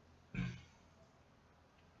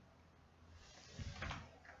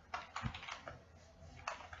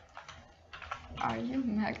 Are you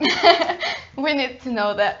Magnus? We need to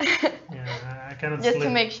know that. Yeah, I cannot just sleep. to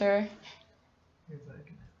make sure.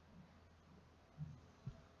 Exactly.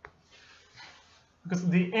 Because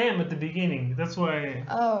the M at the beginning, that's why.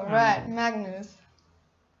 Oh, right, Magnus.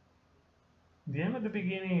 The M at the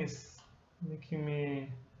beginning is making me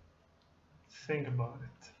think about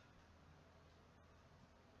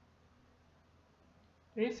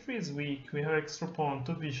it. A3 is weak, we have extra pawn,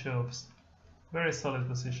 2 bishops. Very solid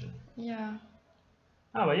position. Yeah.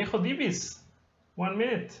 Ah, Vallejo Divis. 1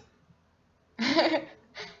 minute.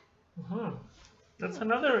 That's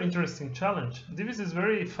another interesting challenge. Divis is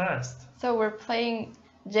very fast. So we're playing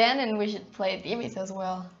Jan and we should play Divis as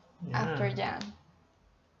well after Jan.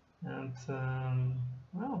 And,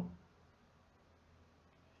 well.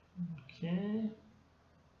 Okay.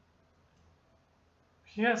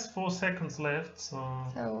 He has 4 seconds left, so...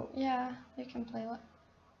 So, yeah, you can play...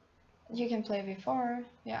 You can play before,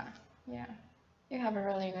 yeah. You have a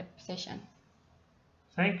really good position.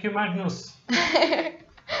 Thank you, Magnus.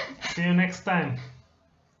 See you next time.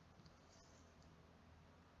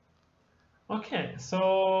 Okay,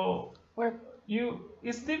 so...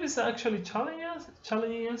 Is Davis actually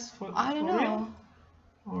challenging us for I don't know. real?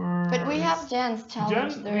 Or but we have Jan's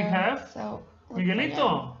challenge there. We have? So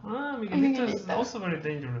Miguelito. Miguelito is also a very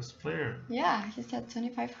dangerous player. Yeah, he's at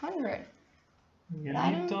 2,500. Miguelito.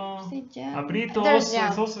 I don't see Jan. Abrito There's also,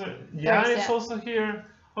 Jan. is also... Jan is also here.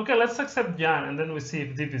 Okay, let's accept Jan and then we see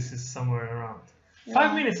if Davis is somewhere around. Yeah.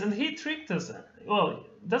 5 minutes and he tricked us. Well,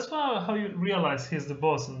 that's how you realize he's the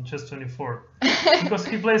boss on chess 24. Because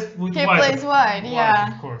he plays with white. He plays white,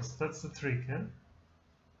 yeah. Of course, that's the trick, eh?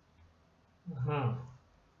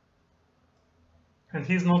 And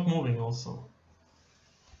he's not moving also.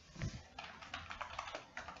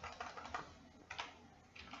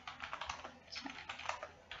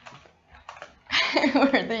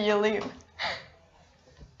 Where do you live?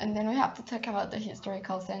 And then we have to talk about the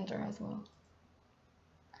historical center as well.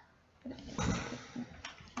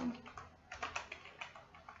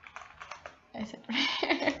 Is it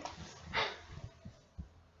right?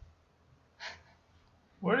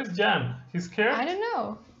 Where is Jan? He's scared? I don't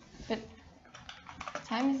know. But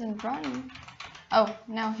time isn't running. Oh,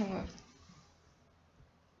 now he moved.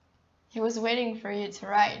 He was waiting for you to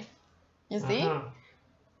ride. You see?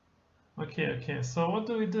 Okay. So what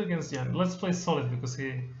do we do against Jan? Let's play solid because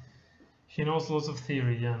he knows lots of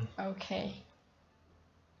theory, Jan. Okay.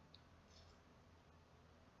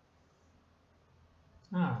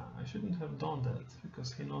 I shouldn't have done that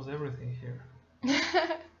because he knows everything here.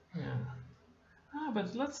 Yeah.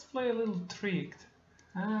 But let's play a little tricked.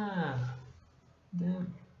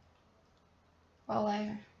 Damn.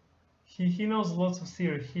 Well, He knows lots of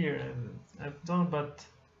theory here, and I've done but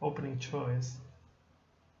opening choice.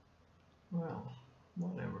 Well,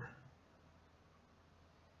 whatever.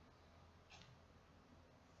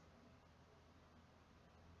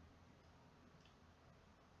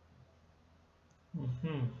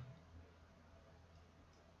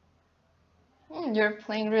 You're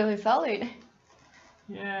playing really solid.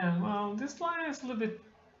 Yeah, well, this line is a little bit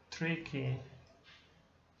tricky.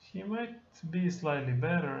 He might be slightly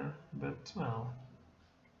better, but well.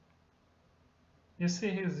 You see,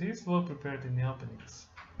 he's well prepared in the openings.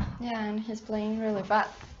 Yeah, and he's playing really bad.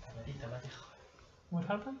 What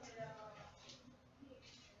happened?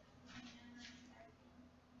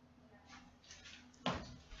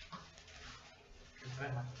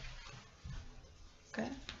 Okay.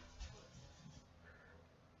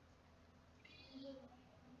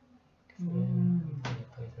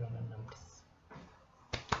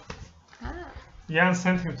 Jan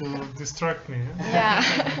sent him to distract me. Yeah.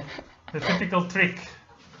 The typical trick.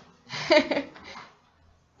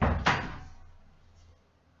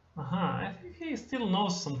 I think he still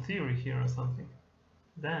knows some theory here or something.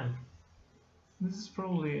 Damn. This is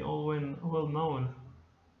probably all well known.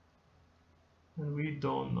 And we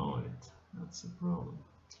don't know it. That's a problem.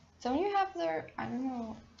 Don't you have their, I don't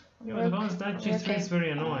know. Yeah, but the problem is that G3 is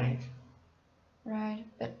very annoying. Right,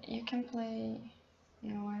 but you can play, I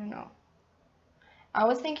don't know. I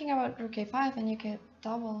was thinking about Rook A5 and you could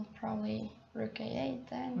double probably Rook A8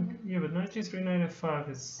 then. Yeah, but knight G3, knight F5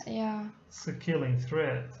 is it's a killing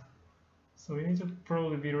threat. So we need to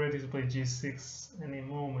probably be ready to play G6 any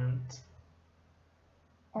moment.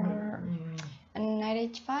 Or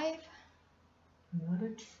knight H5?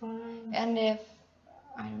 Knight H5? And if,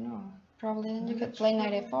 I don't know, probably then you could play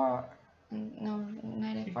knight A4. No,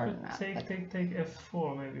 knight A4 not. Take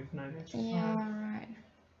F4 maybe if knight H5. Yeah, right.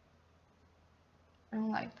 I don't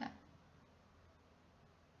like that.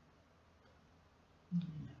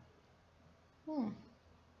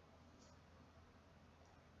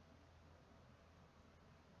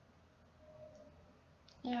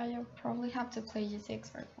 Yeah, you'll probably have to play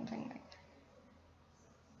G6 or something like that.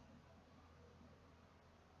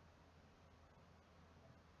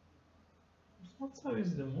 It's not so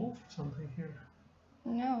easy to move something here.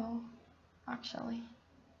 No, actually.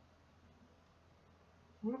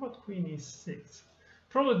 What about Queen E6?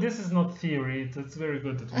 Probably this is not theory, that's very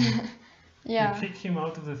good that we kick him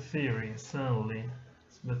out of the theory, suddenly.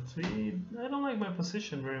 But I don't like my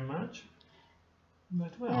position very much.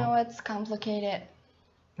 But well. No, it's complicated.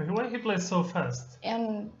 Why he plays so fast?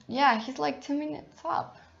 And yeah, he's like 2 minutes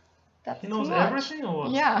up. That's he knows too much. everything or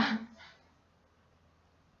what? Yeah.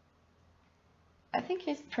 I think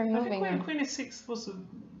he's pre-moving. I think Queen E6 was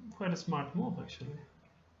quite a smart move actually.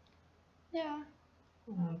 Yeah.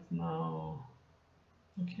 And now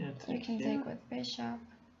You can't take You can here. take with bishop.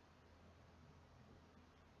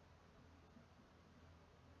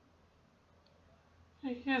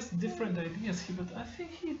 He has different ideas here, but I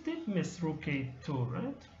think he did miss rook a2,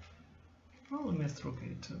 right? Probably missed rook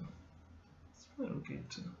a2. Let's play rook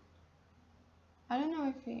a2. I don't know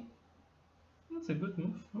if he... That's a good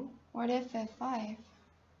move, no? What if f5?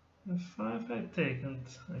 f5 I take and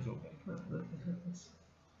I go back. No, that happens.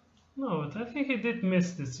 No, but I think he did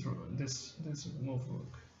miss this move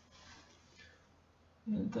rook.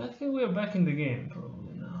 And I think we are back in the game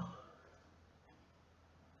probably now.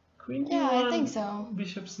 Queen Yeah, d1, I think so.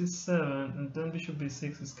 Bishop c7, and then bishop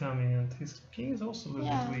b6 is coming, and his king is also a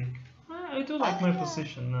little bit weak. I do like my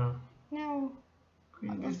position now. No,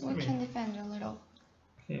 Queen we can defend a little.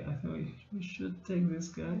 Okay, I think we should take this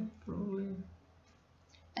guy probably.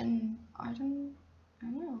 And I don't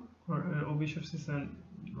know. Or bishop c7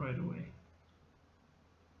 right away.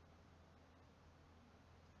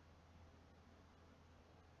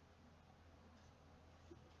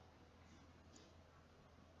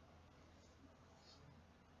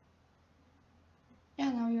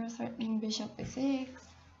 Yeah, now you're threatening bishop b6.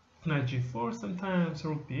 Knight g4 sometimes,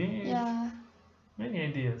 rook b8. Yeah. Many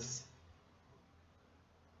ideas.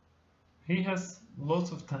 He has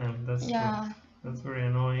lots of time, that's true. That's very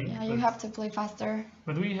annoying. Yeah, you have to play faster.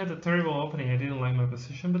 But we had a terrible opening, I didn't like my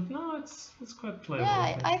position, but now it's quite playable.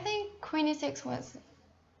 Yeah, I think queen e6 was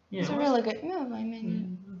a really good move, I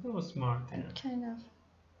mean. That was smart, yeah. Kind of.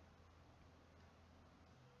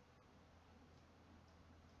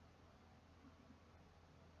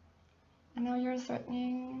 And now you're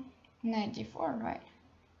threatening knight g4, right?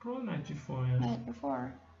 Probably knight g4, yeah. Knight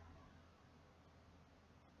g4.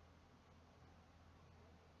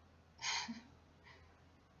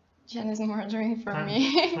 Jen is murdering for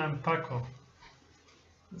me. I'm Paco.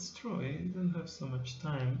 That's true, he didn't have so much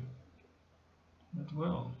time. But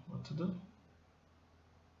well, what to do?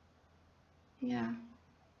 Yeah.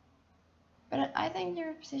 But I think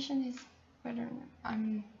your position is better. I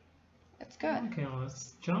mean, it's good. Okay,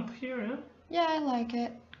 let's jump here, yeah? Yeah, I like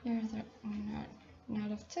it. You're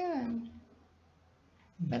knight of 2 and...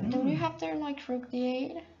 But don't you have there like rook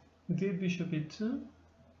d8? D8 bishop e2.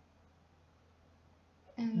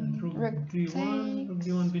 And rook d1, takes. rook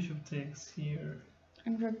d1 bishop takes here.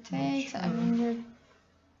 And rook takes. Sure. I mean,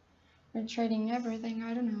 you're trading everything.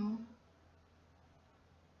 I don't know.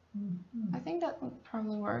 I think that would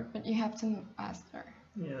probably work, but you have to move faster.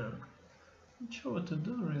 Yeah, not sure what to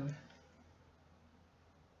do really.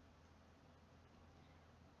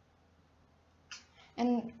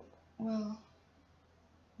 And well,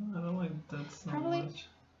 I don't like that so probably much.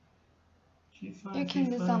 G5, you can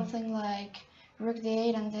G5. do something like rook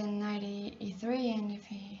d8 and then knight e3, and if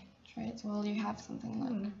he trades, well, you have something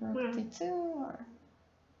like rook d2 or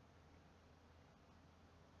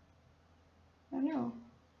I don't know.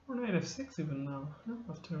 Or knight f6 even now,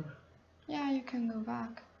 after. Yeah, you can go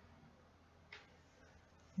back.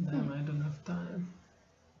 Damn, I don't have time.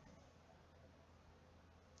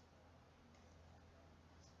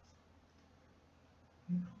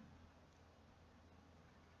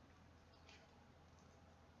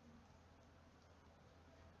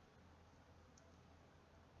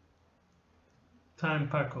 Time,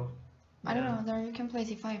 Paco. I don't know, there you can play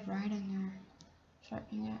c5, right? And you're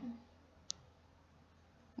threatening it.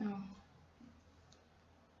 No.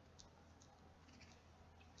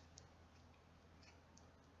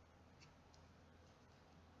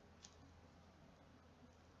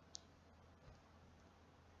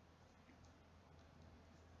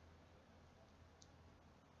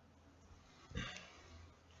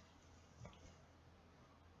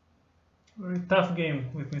 Very tough game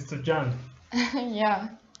with Mr. Jan. Yeah.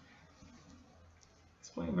 He's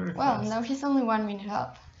playing very well, fast. now he's only 1 minute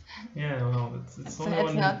up. Yeah, no, it's only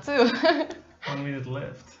it's not 2. 1 minute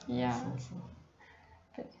left. Yeah.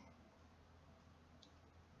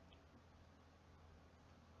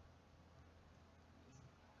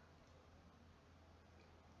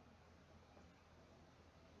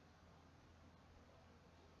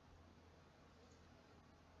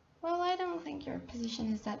 Well, I don't think your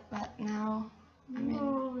position is that bad now. I mean,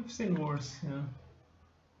 no, I've seen worse, yeah.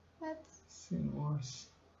 That's seen worse.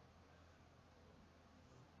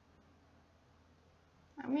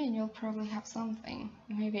 I mean, you'll probably have something,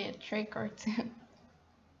 maybe a trick or two.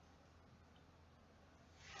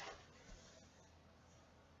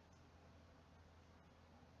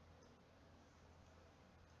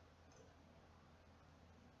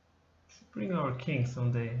 Bring our king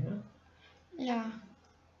someday, yeah? Yeah.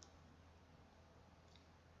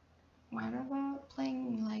 What about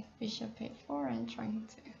playing like bishop a4 and trying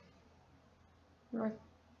to rook,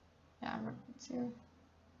 rook 2.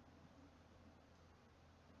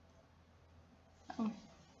 Oh,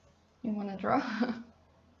 you want to draw?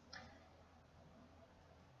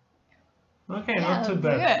 Okay, yeah, not too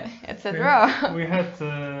bad. Good. It's a draw. We had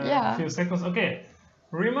a few seconds. Okay,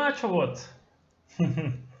 rematch or what?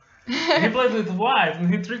 He played with white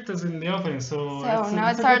and he tricked us in the opening, so now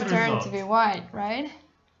it's our turn to be white, right?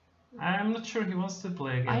 I'm not sure he wants to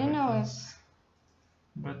play again. I don't know if...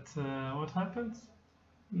 But what happened?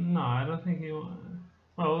 No, I don't think he...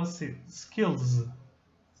 Well, let's see. Skills.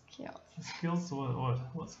 Skills?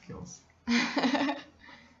 What skills?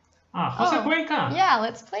 Jose Cuenca! Yeah,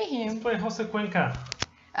 let's play him. Let's play Jose Cuenca.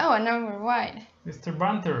 Oh, and now we're white. Mr.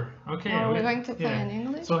 Banter. Okay. We're going to play in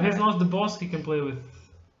English? So he's not the boss, he can play with...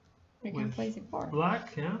 We can play C4.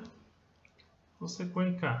 Black, yeah. Jose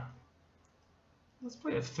Cuenca. Let's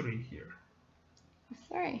play F3 here.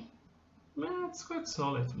 F3? Man, it's quite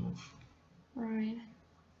solid move. Right.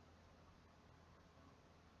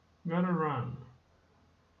 Gotta run.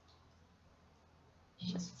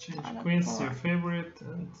 Let's change queens to your favorite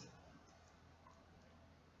and...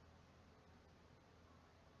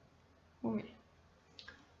 Wait.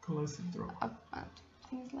 Classic draw.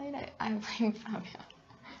 Things later. I'm playing Fabio.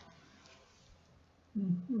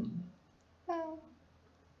 Well.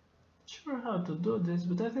 Sure how to do this,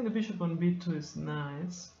 but I think the bishop on b2 is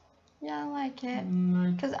nice. Yeah, I like it.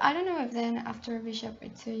 Because I don't know if then after bishop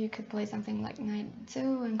e2 you could play something like knight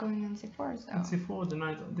e2 and going on c4. So. And c4,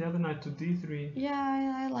 the other knight to d3.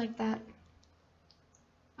 Yeah, I like that.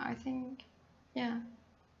 I think, yeah.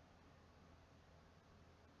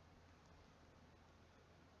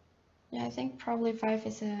 Yeah, I think probably 5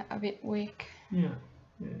 is a bit weak. Yeah,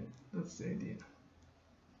 that's the idea.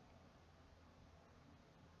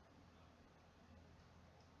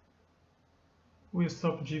 We'll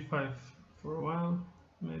stop g5 for a while,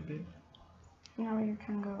 maybe. Now you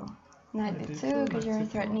can go knight d2 because you're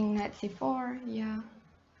threatening knight c4, yeah.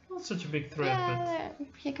 Not such a big threat, but...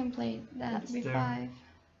 he can play that b5. There.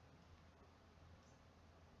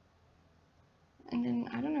 And then,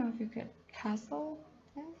 I don't know if you could castle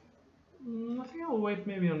then? I think I'll wait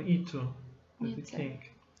maybe on e2 with the king.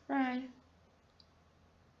 Right.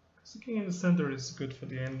 Because the king in the center is good for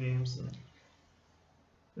the endgames. And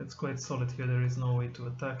it's quite solid here, there is no way to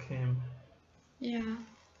attack him. Yeah.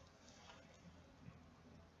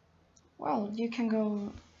 Well, you can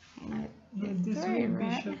go knight d3,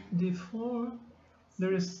 right? Bishop d4.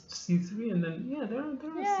 There is c3 and then,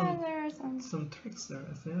 there are some tricks there,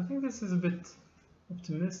 I think this is a bit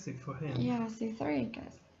optimistic for him. Yeah, c3,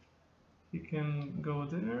 guys. He can go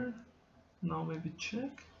there. Now maybe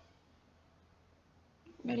check.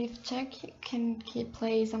 But if check, can he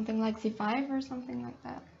play something like c5 or something like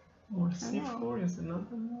that? Or c4 is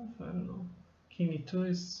another move, I don't know. King e2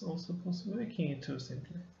 is also possible. Maybe king e2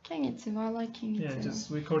 simply. King e2, I like king e2. Yeah, just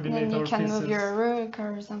we coordinate our pieces. Then you can move your rook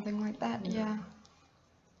or something like that, yeah.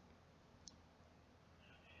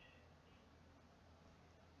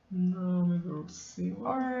 No, maybe rook c1.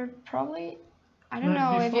 Or probably, I don't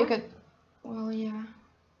know if you could, well, yeah.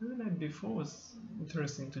 Maybe knight b4 was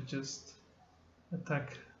interesting to just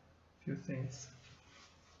attack a few things.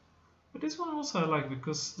 But this one also I like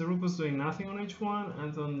because the rook was doing nothing on h1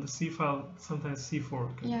 and on the c file sometimes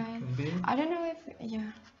c4 can be. I don't know if,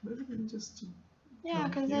 Maybe just... Yeah,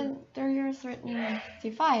 because then there you're threatening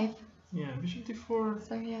c5. Yeah, bishop d4,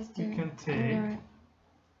 so he has to you can take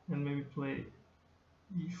and maybe play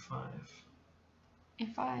e5.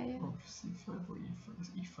 e5? Or c5 or e5,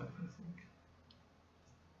 e5 I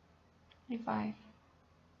think. e5.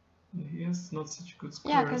 Yeah, he has not such good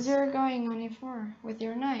squares. Yeah, because you're going on e4 with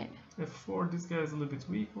your knight. f4, this guy is a little bit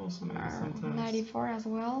weak also, maybe sometimes. Knight e4 as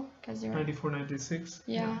well, because you're... Knight e4, knight d6.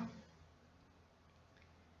 Yeah.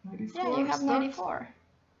 Knight e4, yeah, you have knight e4.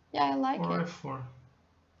 Yeah, I like or it. f4.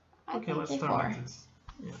 Okay, let's start with this.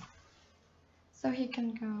 Yeah. So he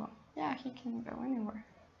can go... Yeah, he can go anywhere.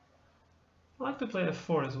 I like to play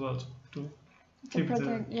f4 as well, to keep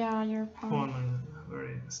protect, your pawn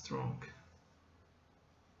very strong.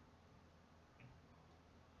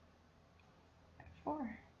 F4.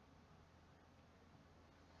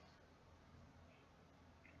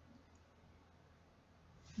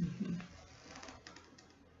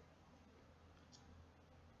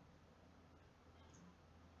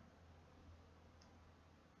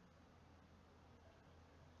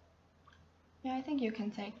 Yeah, I think you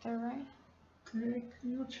can take there, right? Take?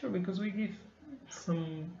 I'm not sure because we give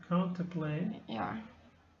some counterplay. Yeah.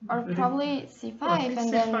 Or probably c5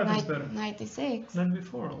 and then knight d6. Knight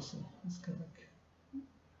b4 also. It's kind of like...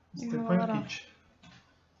 It's the quankage.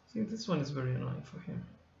 See, this one is very annoying for him.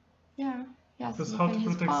 Yeah. Yes, because how to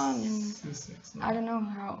protect c6? I don't know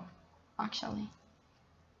how, actually.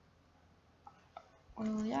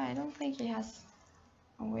 Well, yeah, I don't think he has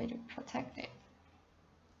a way to protect it.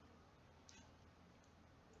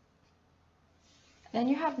 Then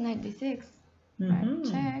you have knight d6. Right,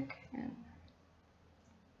 check. And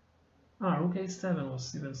rook a7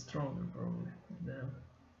 was even stronger, probably. Damn.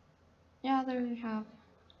 Yeah, there you have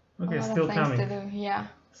a lot still of things coming. to do. Yeah.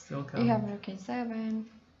 Still coming. You have rook a7.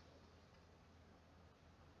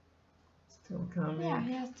 Still coming. Yeah,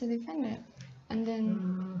 he has to defend it. And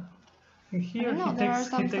then here I don't know, there are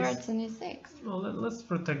some threats in e6. Well, let's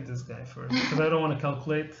protect this guy first, because I don't want to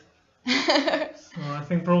calculate. So I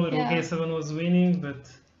think probably rook a7 was winning, but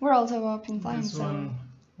we're also up in time. This so one,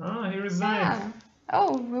 he resigned. Yeah.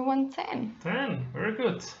 Oh, we won 10. 10, very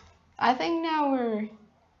good. I think now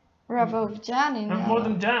we're above Jan in more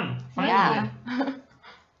than Jan, finally. Yeah.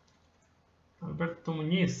 Alberto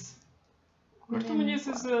Muniz. Alberto Muniz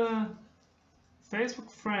is a Facebook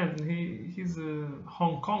friend. He's a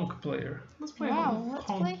Hong Kong player. Let's play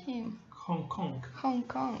play him. Hong Kong. Hong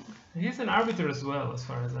Kong. He's an arbiter as well, as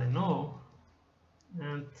far as I know.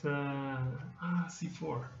 And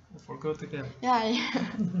c4. I forgot again. Yeah.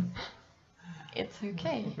 It's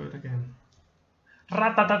okay. I forgot again.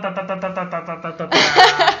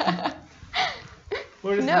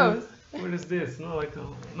 What is this? No, like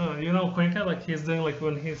no, you know Cuenca, like he's doing like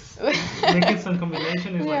when he's making some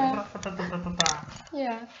combination, he's like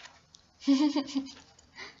Yeah.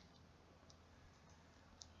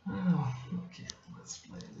 Okay, let's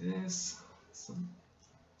play this.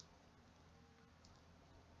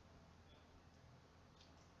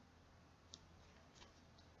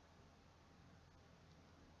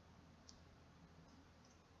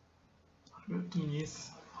 Alberto Muniz,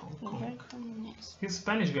 Hong Kong. He's a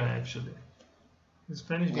Spanish guy, actually. He's a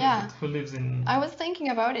Spanish guy who lives in... I was thinking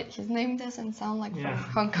about it. His name doesn't sound like from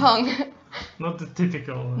Hong Kong. Not the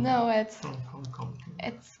typical... No, it's... from Hong Kong.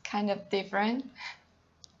 It's kind of different.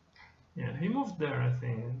 Yeah, he moved there, I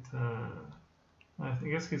think. And, I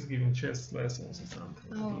guess he's giving chess lessons or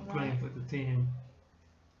something. Playing for the team.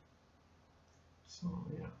 So,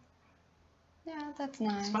 yeah. Yeah, that's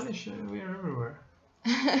nice. Spanish, we are everywhere.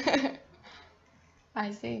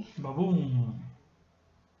 I see. Baboom!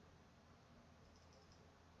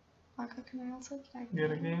 Paco, can I also check?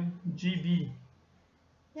 Get a game? GB.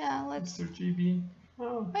 Yeah, let's... Mr. GB.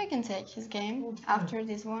 Oh. I can take his game after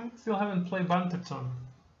this one. Still haven't played Banterthon.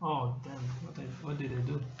 Oh, damn. What did I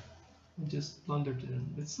do? I just blundered it.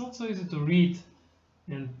 It's not so easy to read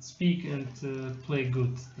and speak and play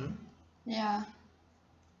good. Huh? Yeah.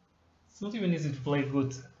 It's not even easy to play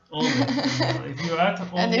good. If you're at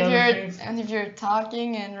all the other things, and if you're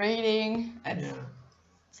talking and reading,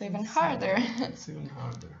 it's even harder. It's even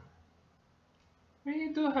harder. We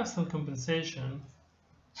do have some compensation,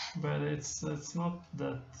 but it's not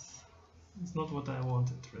what I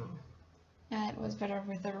wanted really. Yeah, it was better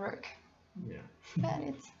with the rook. Yeah. But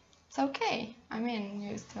it's okay. I mean,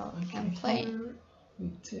 you still can play. Here we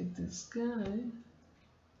take this guy.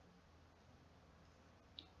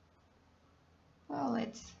 Well,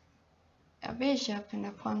 it's a bishop and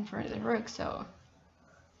a pawn for the rook, so...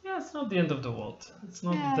 Yeah, it's not the end of the world. It's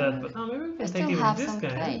not that, but maybe we can take even this guy.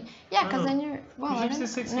 Play. Yeah, because then you're... Well, I don't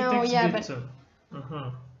know. but...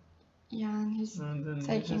 Yeah, and he's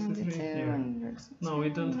taking on d2 and rook c2. No, we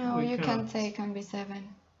don't. No, we you cannot. can't take on b7.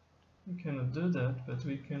 We cannot do that, but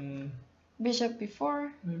we can... Bishop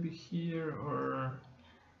b4. Maybe here, or...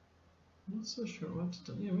 I'm not so sure what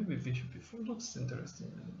to do. Yeah, maybe bishop b4 looks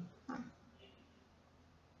interesting.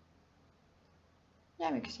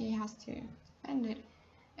 Yeah, because he has to defend it.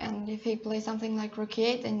 And if he plays something like rook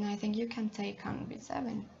e8, then I think you can take on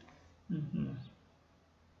b7.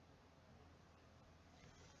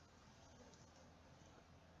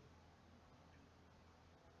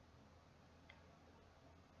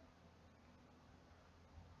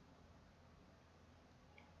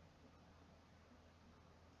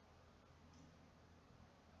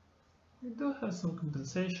 We do have some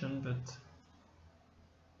compensation, but...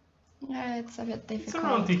 Yeah, it's a bit difficult. It's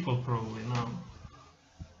around equal probably now.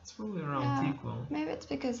 It's probably around equal. Maybe it's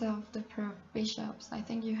because of the pair of bishops. I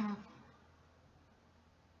think you have...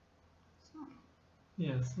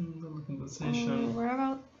 Yeah, some little compensation. We're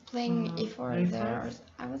about playing e4 A5? there.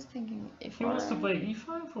 I was thinking e4. He wants to play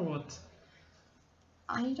e5 or what?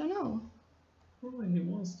 I don't know. Probably he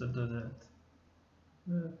wants to do that.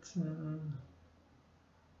 But...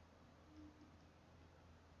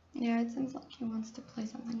 Yeah, it seems like he wants to play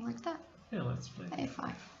something like that. Yeah, let's play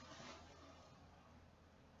a5.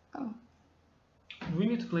 Oh. We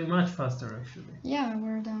need to play much faster actually. Yeah,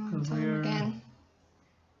 we're down on time again.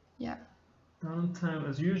 Yeah. Down on time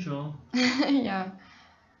as usual. Yeah.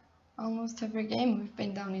 Almost every game we've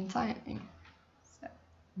been down in time. So.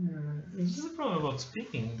 This is a problem about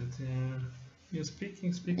speaking, that you're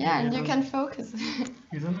speaking. Yeah, and you can focus.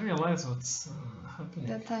 You don't realize what's happening.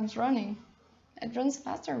 That time's running. It runs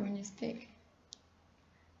faster when you speak.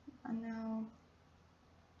 And now...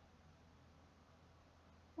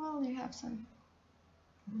 Well, you have some.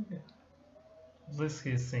 Okay. At least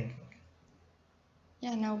he's thinking.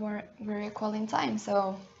 Yeah, now we're equal in time,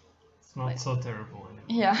 so... It's not so terrible anymore.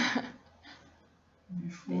 Yeah.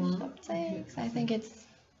 Before... Bishop takes, I think it's...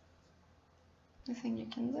 the thing you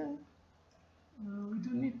can do. We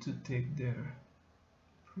don't need to take there.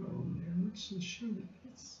 Probably. I'm not so sure.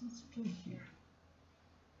 Let's play here.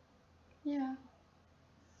 Yeah.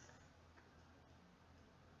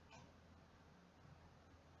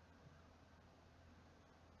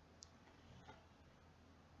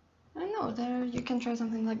 I don't know, there you can try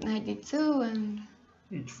something like 92 and...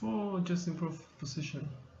 H4, just improve position.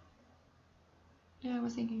 Yeah, I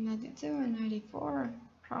was thinking 92 and 94,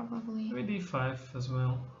 probably. Maybe D5 as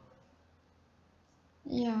well.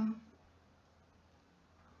 Yeah.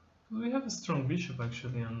 We have a strong bishop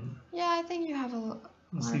actually on... Yeah, I think you have a lot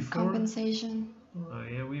of compensation.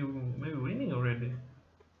 Yeah, we maybe winning already.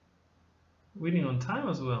 Winning on time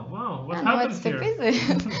as well. Wow, what yeah, happened here?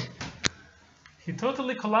 Busy. He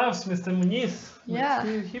totally collapsed, Mr. Muniz. Yeah.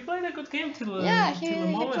 He played a good game till the yeah, till the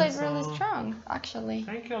moment. He played really strong, actually.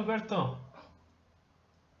 Thank you, Alberto.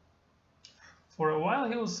 For a while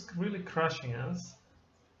he was really crushing us.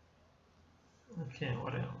 Okay,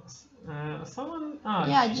 what else? Someone...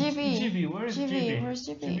 yeah, GB. GB, where is GB? Where's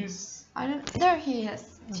GB? GB's... I don't... There he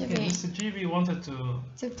is, Okay, GB. Mr. GB wanted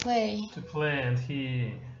to play. And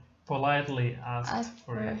he politely asked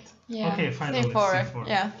for it. Yeah. Okay, finally, C4.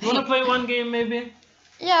 Yeah. You want to play one game maybe?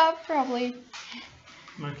 Yeah, probably.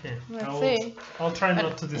 Okay. Let's see. I'll try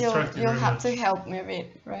not to distract you. You'll have to help me a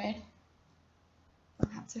bit, right?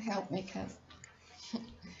 You'll have to help me because...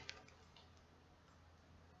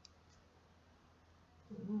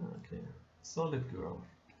 Okay. Solid girl.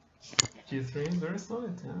 G3, very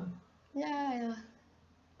solid, yeah. Yeah,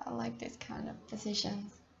 I like this kind of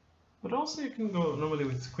positions. But also you can go normally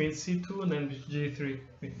with queen c2 and then g3,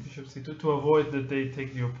 bishop c2 to avoid that they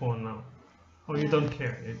take your pawn now. Or you don't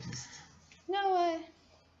care, you just... No, I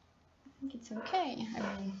think it's okay.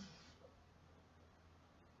 I mean...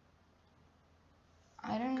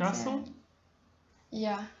 I don't... Castle?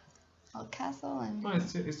 Yeah. I'll castle and... Oh,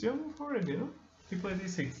 it's your move already, no? You play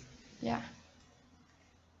d6. Yeah.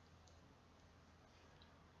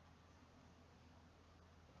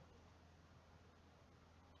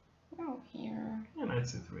 Oh, here. Yeah, knight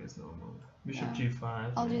c3 is normal. Bishop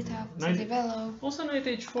g5. I'll just have to develop. Also, knight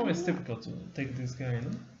h4 is typical to take this guy,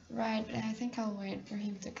 no? Right, I think I'll wait for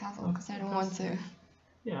him to castle because I don't want to.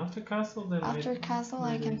 Yeah, after castle, then. After castle,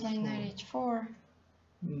 I can play knight h4.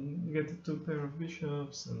 Get the two pair of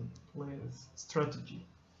bishops and play a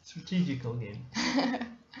strategical game.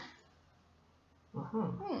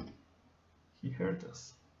 He hurt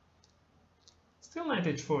us. Still, knight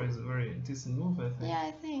h4 is a very decent move, I think. Yeah,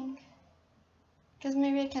 I think. Because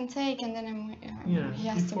maybe I can take and then he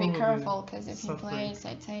has to be careful because if he plays,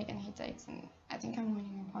 I take and he takes, and I think I'm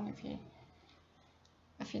winning a pawn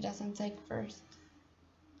if he doesn't take first.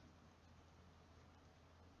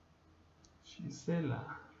 Gisela.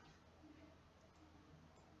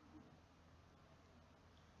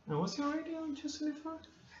 And what's your radio on Gisela?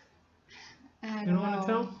 I don't want to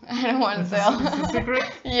tell? I don't want to tell. It's a secret?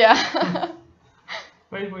 Yeah.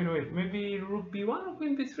 Wait. Maybe rook b1 or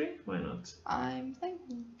queen b3? Why not? I'm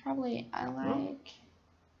thinking probably I like...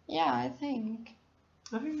 Yeah, I think.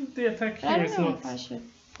 I think the attack but here is not... I don't know if I should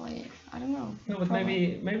play... I don't know. No, but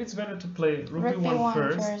maybe it's better to play rook b1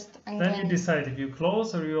 first and then you decide if you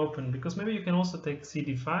close or you open, because maybe you can also take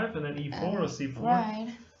cd5 and then e4 or c4.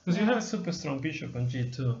 Right. Because you have a super strong bishop on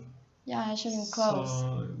g2. Yeah, I shouldn't close.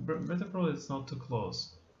 So better probably it's not to close.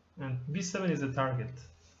 And b7 is the target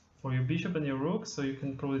for your bishop and your rook, so you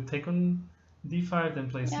can probably take on d5, then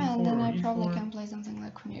play c4 yeah, and then or I e4. probably can play something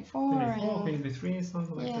like queen e4. Queen b3,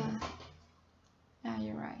 something like that. Yeah,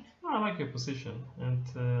 you're right. I like your position, and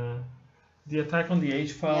the attack on the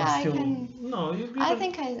h file still... I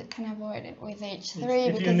think I can avoid it with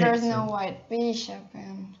h3 because there's no white bishop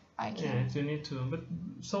and I can... Yeah, if you need to, but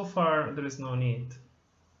so far there is no need.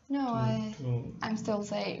 No, I'm still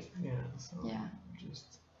safe. Yeah, so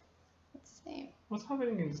just... Let's see. What's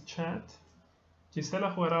happening in the chat?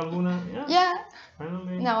 Gisela jugará alguna? Yeah.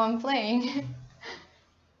 Finally. Now I'm playing.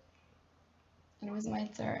 It was my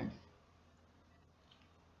turn.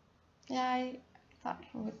 Yeah, I thought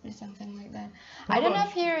it would be something like that. I don't know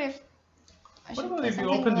if I should play if you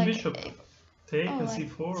open like the bishop? Take and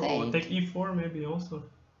c4 or take e4 maybe also.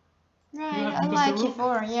 Right, I like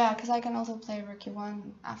e4, yeah, because I can also play rook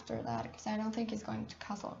e1 after that, because I don't think he's going to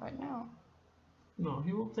castle right now. No,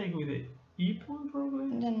 he will take with the e pawn probably.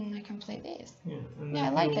 And then I can play this. Yeah, and yeah, I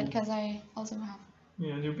like it, because I also have...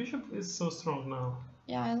 Yeah, your bishop is so strong now.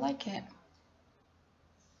 Yeah, I like it.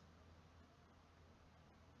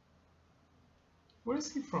 Where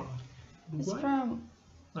is he from? He's from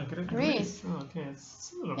Greece. Oh, okay, it's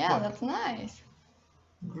similar. Yeah, that's nice.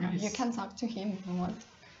 Greece. You can talk to him if you want.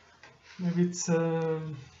 Maybe it's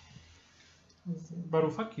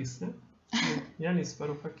Varoufakis, yeah? Yanis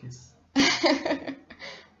Varoufakis.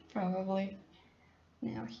 Probably.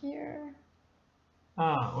 Now here.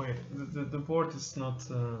 Ah, wait, the board is not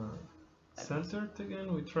centered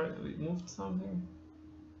again. We moved something.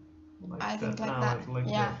 I think like that. Like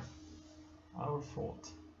yeah. That. Our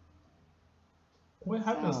fault. What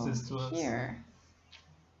happens this to us? Here.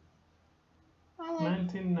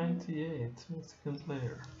 1998, second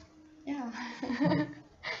player. Yeah.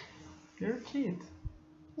 You're a kid.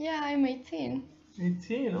 Yeah, I'm 18.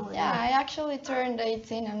 18? Oh my yeah, God. I actually turned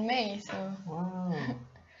 18 in May, so... Wow.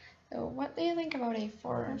 So what do you think about a4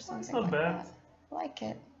 or something It's not like bad. that? I like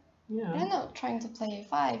it. Yeah. I don't know, trying to play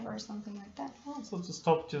a5 or something like that. Also to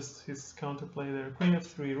stop just his counterplay there. Queen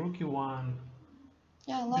f3, rook e1.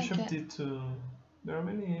 Yeah, I like Bishop it. d2. There are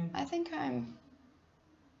many... I think I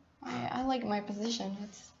like my position.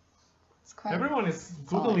 It's quite... Everyone is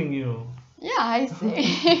Googling you. Yeah, I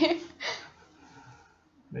see.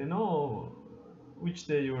 They know which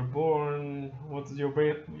day you were born, what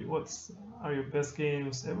are your best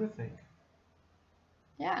games, everything.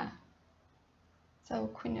 Yeah. So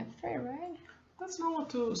queen f3, right? That's normal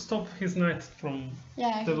to stop his knight from developing.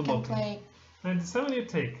 Yeah, he can play 97 you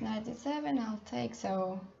take. 97 I'll take,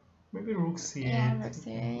 so... Maybe rook c8. Yeah, rook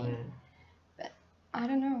c8. But I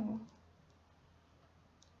don't know.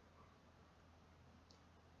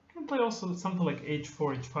 You can play also something like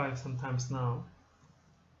h4, h5 sometimes now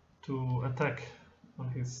to attack on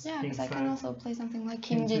his Yeah, because I can also play something like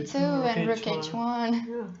king king g2 and rook h1.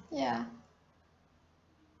 h1. Yeah.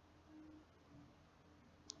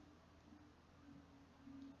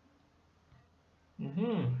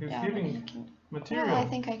 He's giving material. Well, I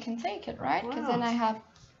think I can take it, right? Because then I have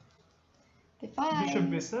d5. Bishop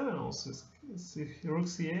b7 also. Rook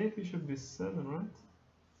c8, bishop b7, right?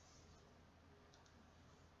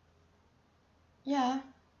 Yeah,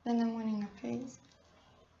 then I'm winning a piece.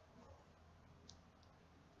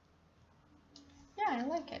 Yeah, I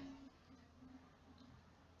like it.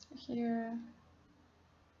 So here.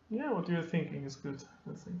 Yeah, what you're thinking is good,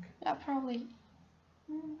 I think. Yeah, probably.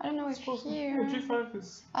 I don't know if here. G5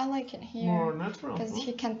 is. I like it here. More natural. Because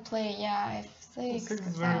he can play, f6. F6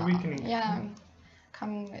 is very weakening. Yeah,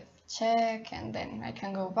 coming with check, and then I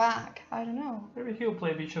can go back. I don't know. Maybe he'll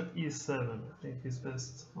play bishop e7. I think his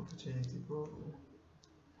best opportunity, probably.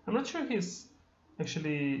 I'm not sure he's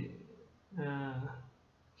actually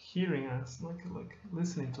hearing us, like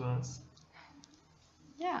listening to us.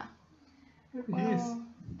 Yeah. Maybe he is.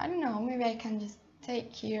 I don't know. Maybe I can just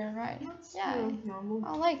take here, right? That's normal.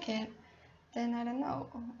 I like it. Then I don't know.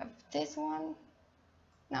 If this one.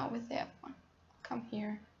 No, with the f1. Come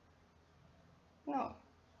here. No.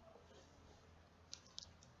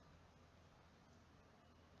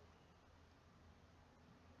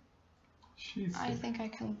 I think I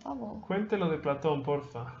can double. Cuéntelo de Platón,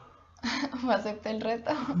 porfa. ¿Acepté el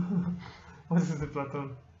reto? What is de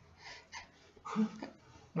Platón?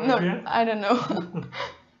 No, I don't know.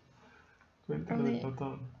 Cuéntelo de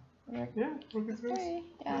Platón. Yeah, rook e3.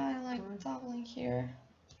 Yeah, I like doubling here.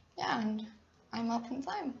 Yeah, and I'm up in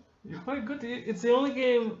time. You're quite good. It's the only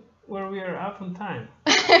game where we are up on time.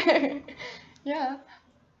 Yeah.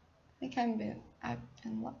 I think I've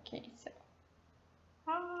been lucky, so.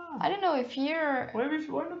 I don't know if here... Why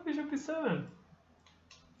not bishop e7?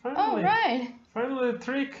 Finally, oh, right. Finally the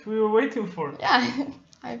trick we were waiting for. Yeah.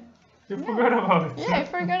 You forgot about it. Yeah, I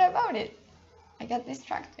forgot about it. I got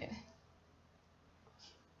distracted.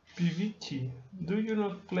 Pivici, do you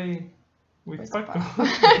not play with Paco?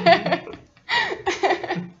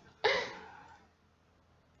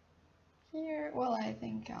 Here, well, I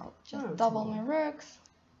think I'll just double my rooks.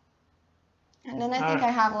 And then I think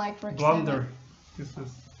I have like rook blunder.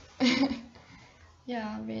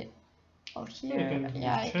 Yeah, a bit. Well, here,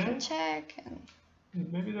 I can check.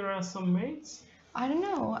 And maybe there are some mates? I don't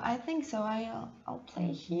know. I think so. I'll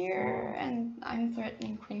play here, and I'm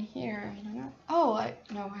threatening queen here. I don't know. Oh,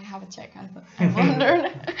 no, I have a check. I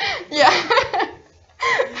wondered. Yeah.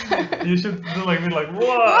 You should do like me, like, whoa!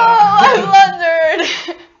 Oh, I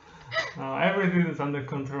blundered. Everything is under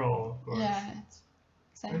control, of course. Yeah.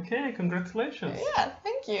 Okay, congratulations. Yeah,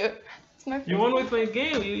 thank you. It's my first You won with my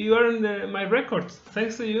game. You earned my record.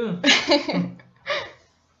 Thanks to you.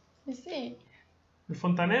 You see. The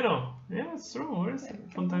Fontanero. Yeah, it's true. Where is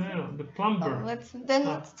it? Fontanero? The plumber. Oh,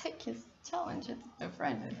 let's take his challenge. It's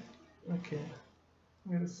different. Okay.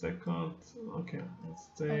 Wait a second. Okay, let's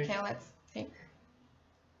take. Okay, let's take.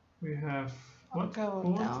 We have. I'll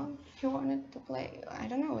go down. He wanted to play. I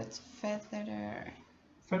don't know. It's Federer.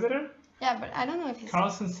 Federer? Yeah, but I don't know if he's.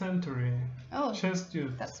 Carlsen Century. Oh. Chess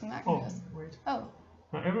dude. That's Magnus. Oh, wait. Oh.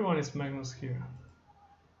 No, everyone is Magnus here.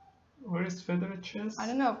 Where is Federer chess? I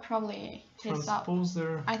don't know. Probably he's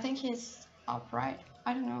Transposer. up. I think he's upright.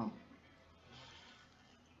 I don't know.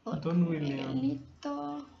 Look, Don William.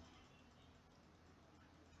 Miguelito.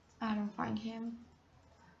 I don't find him.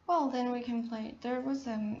 Well, then we can play. There was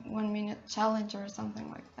a 1 minute challenge or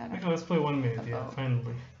something like that. Okay, let's play 1 minute. Yeah,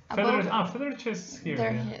 finally. Federer. Federer chess is here.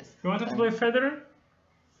 There he is. You wanted to play Federer?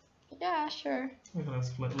 Yeah, sure. Okay, let's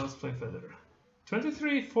play Federer.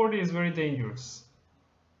 23-40 is very dangerous.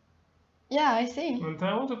 Yeah, I see. And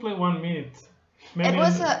I want to play 1 minute. Maybe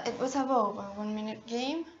it was a 1 minute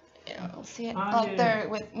game. You'll see it there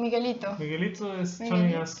with Miguelito. Miguelito is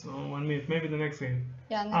telling us 1 minute. Maybe the next game.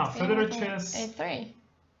 Yeah, next game. Federer chess A3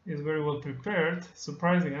 is very well prepared,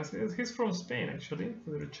 surprising us. He's from Spain, actually.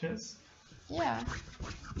 Federer chess. Yeah.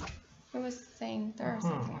 He was saying there or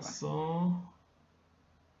something about. So,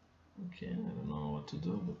 okay, I don't know what to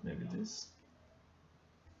do, but maybe this.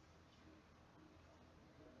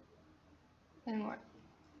 Then what?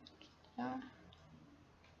 Yeah.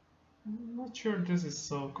 I'm not sure this is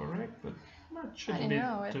so correct, but that shouldn't be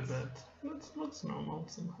too bad. Looks normal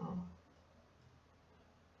somehow.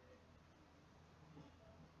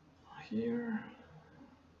 Here.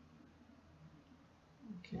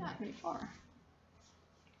 Okay. Yeah, before.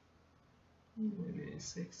 Maybe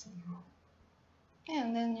A6, I don't know. Yeah,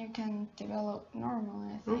 and then you can develop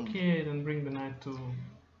normally, I think. Okay, then bring the knight to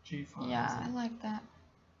G5. Yeah, I like that.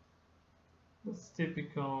 That's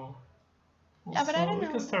typical. Also, yeah, but I don't know.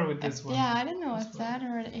 We can start with this one. Yeah, I don't know if that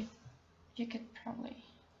or if you could probably.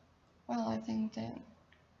 Well, I think then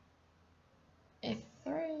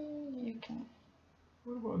A3 you can.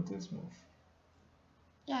 What about this move?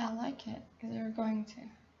 Yeah, I like it because you're going to.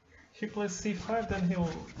 If he plays C5, then he'll.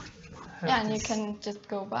 Yeah, and you can just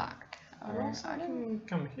go back. Or also I can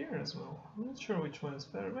come here as well. I'm not sure which one is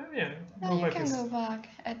better. Maybe yeah. No, you can go back.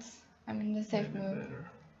 It's the safe move. Better.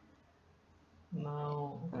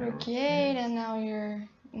 Now. Rook E8, and now you're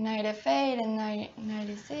knight F8 and knight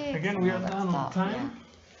E6. Again, we are done on time.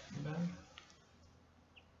 Yeah.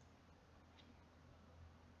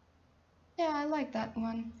 Yeah, I like that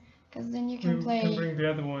one. Because then you can play. Can bring the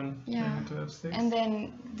other one to F6. And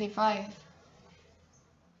then D5.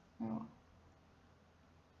 Oh.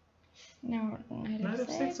 No, knight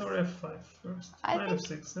F6 or F5 first? Knight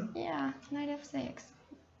F6, huh? Yeah, knight F6.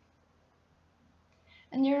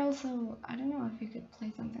 And you're also, I don't know if you could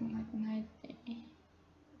play something like knight A.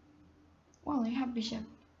 Well, you have bishop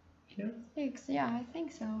 6, yeah, I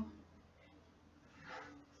think so.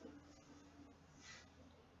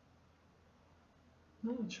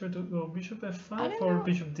 No, not sure to go bishop F5 or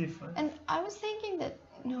bishop D5. And I was thinking that,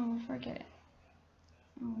 no, forget it.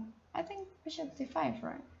 No, I think bishop D5,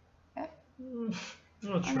 right? F?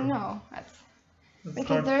 Not sure. No, that's because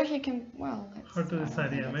hard. There he can, well, it's hard to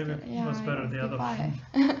decide, yeah, maybe it was better the other one.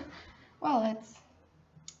 Well,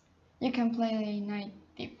 you can play knight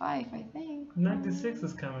D5, I think. Knight D6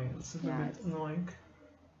 is coming, it's a bit annoying.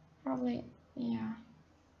 Probably, yeah.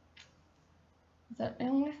 Is that the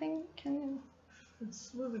only thing can do?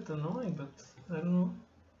 It's a little bit annoying, but I don't know.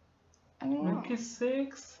 Rook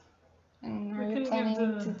E6. And are you planning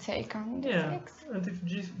to take on D6? Yeah, and if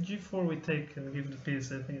G4 we take and give the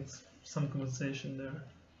piece, I think it's some compensation there.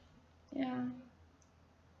 Yeah.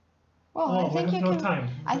 Well, I think you no can. Time.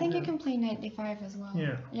 I think you can play knight D5 as well.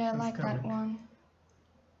 Yeah. Yeah, I like that one.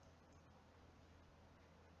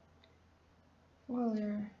 Well,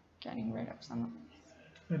 you're getting rid of some of these.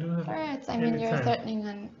 I do have threats. I mean, you're threatening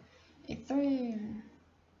an A3.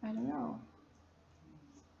 I don't know.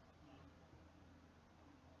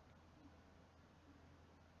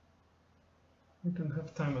 We don't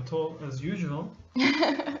have time at all, as usual.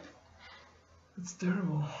 It's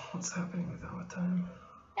terrible what's happening with our time.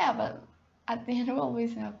 Yeah, but at the end we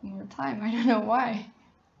always have more time. I don't know why.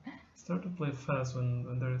 Start to play fast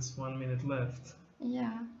when there is 1 minute left.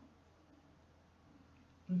 Yeah.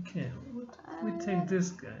 Okay, we take this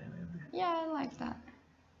guy maybe. Yeah, I like that.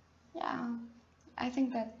 Yeah, I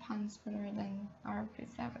think that pawn's better than our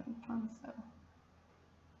P7 pawn, so.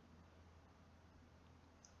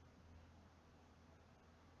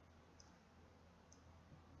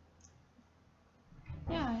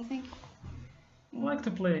 Yeah, I think like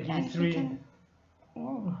to play e3.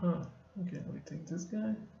 Oh. Okay, we take this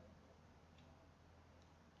guy.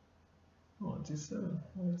 Oh, d7.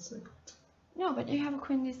 Wait a second. No, but you have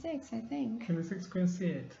queen d6, I think. Queen d6, queen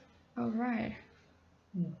c8. Oh, right.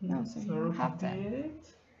 No, so you don't have that. d8.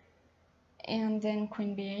 And then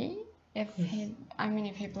queen b8. If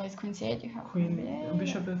he plays queen c8, you have queen b8.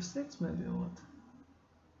 Bishop f6 maybe, or what?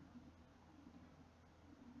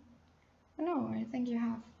 No, I think you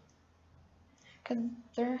have. Because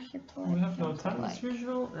there he plays. We have no time as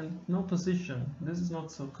usual and no position. This is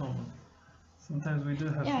not so common. Sometimes we do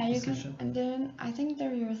have position. And then I think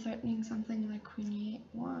there you're threatening something like queen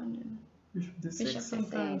e1 and bishop d6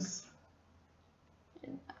 sometimes.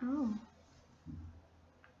 Oh.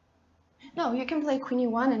 No, you can play queen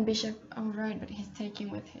e1 and bishop. Oh, right, but he's taking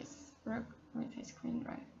with his rook, with his queen,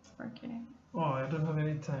 right? Okay. Oh, I don't have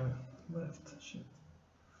any time left. Shit.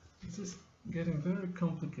 This is getting very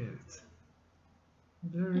complicated.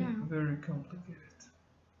 Very complicated.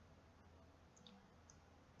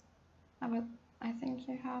 But I think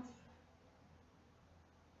you have.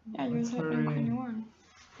 Yeah, you're threatening queen e1.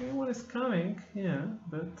 Queen e1 is coming, yeah,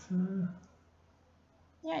 but.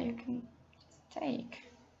 Yeah, you can just take.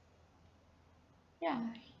 Yeah,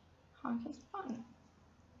 how is fun.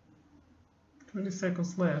 20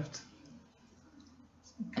 seconds left.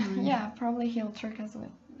 Yeah, probably he'll trick us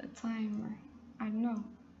with the time, or I don't know.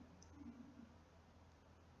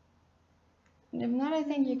 If not, I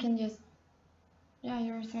think you can just. Yeah,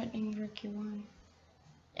 you're threatening rook e1.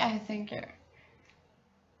 Yeah, I think you're.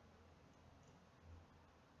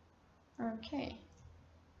 Okay.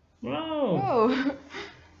 Whoa! Whoa!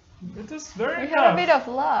 It is very We tough. had a bit of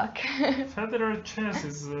luck. Federer chess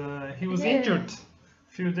is. He was injured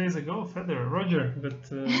a few days ago, Roger,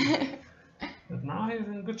 but now he's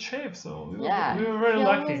in good shape, so we were very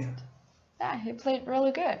lucky. Yeah, he played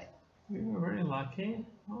really good. We were very lucky.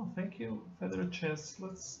 Oh, thank you, Federer chess.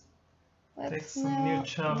 Let's take some new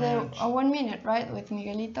challenge. 1 minute, right, with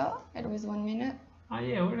Miguelito? It was 1 minute. Ah,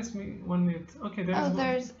 yeah, where is 1 minute? Okay,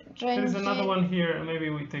 there is another one here. Maybe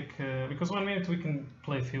we take, because 1 minute we can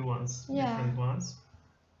play a few ones, different ones.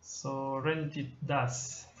 So, Ranjit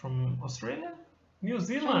Das from Australia? New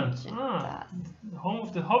Zealand. Home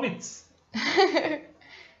of the Hobbits.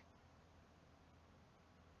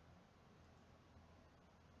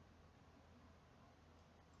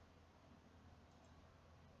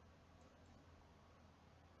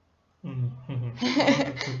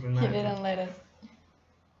 He didn't let us.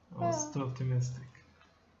 I was too optimistic.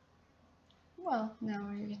 Well, now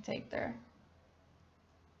you can take there.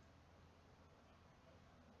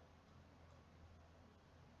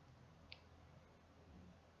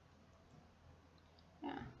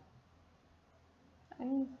 Yeah.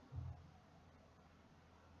 I'm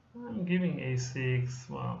giving a6.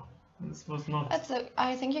 Wow, this was not.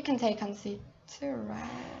 I think you can take on c2, right?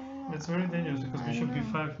 It's very dangerous because bishop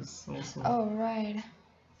b5 is also. Oh, right.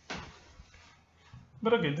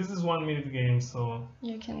 But okay, this is 1 minute game, so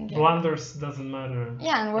you can get blunders doesn't matter.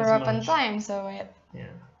 Yeah, and we're up on time, so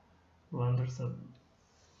yeah, blunders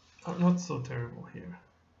are not so terrible here.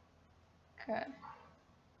 Good.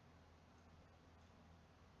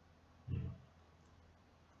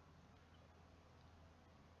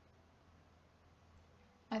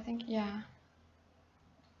 I think, yeah.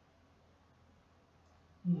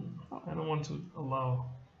 I don't want to allow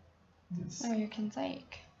this. No, you can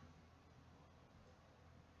take.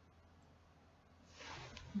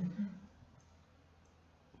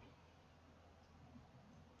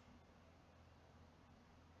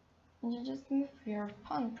 You just move your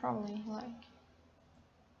pawn, probably, like.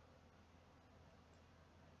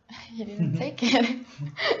 You didn't take it.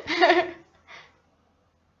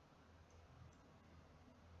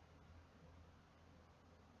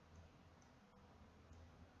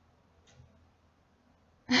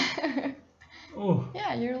 Oh.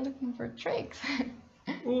 Yeah, you're looking for tricks.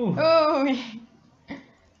 Ooh. Oh.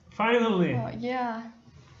 Finally. Oh, yeah.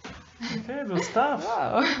 Okay, it was tough.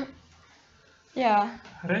 Wow. Yeah.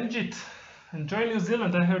 Ranjit, enjoy New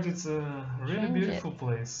Zealand. I heard it's a really beautiful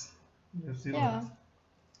place. New Zealand. Yeah.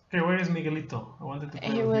 Okay, where is Miguelito? I wanted to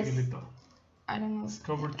play with Miguelito. I don't know.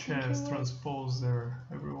 Discover chess, transpose there.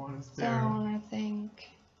 Everyone is there. Down, I think.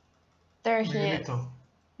 There he is.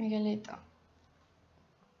 Miguelito.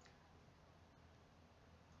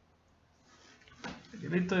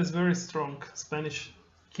 Miguelito is very strong. Spanish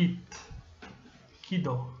kid.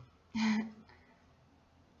 Kido.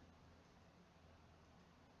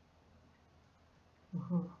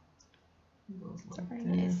 Like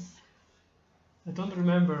this. I don't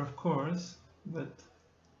remember, of course, but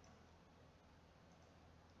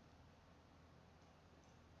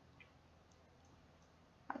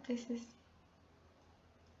This is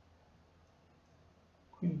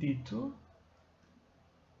Queen D2.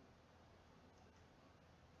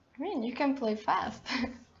 I mean, you can play fast.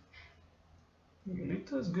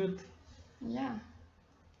 Little is good. Yeah.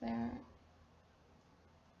 There.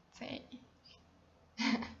 Say.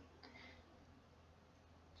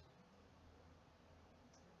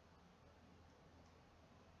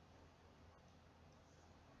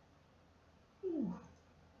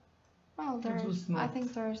 Well, I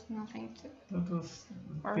think there's nothing to that was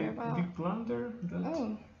worry about. Big blunder.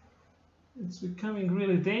 Oh. It's becoming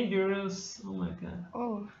really dangerous. Oh my god.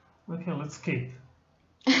 Oh. Okay, let's skip.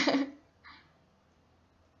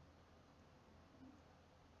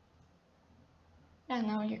 Yeah,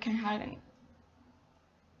 now you can hide it.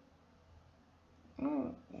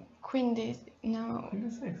 Oh, Queen D. No. Queen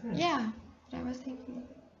D6. Yeah, I was thinking.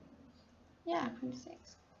 Yeah, Queen D6.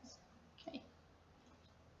 Okay.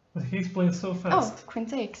 But he's playing so fast. Oh, Queen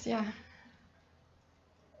takes. Yeah.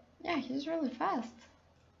 Yeah, he's really fast.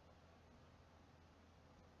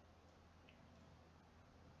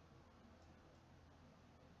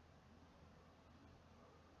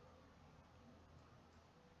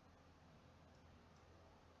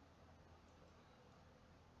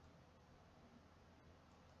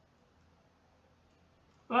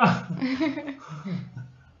 Ah.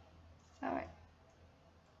 Sorry.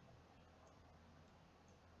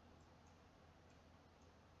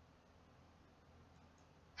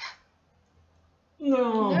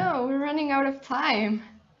 No. No, we're running out of time.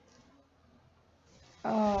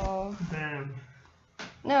 Oh. Damn.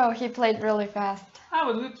 No, he played really fast. Ah,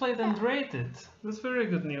 but we played and rated. That's very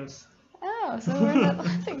good news. Oh, so we're not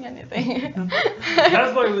losing anything.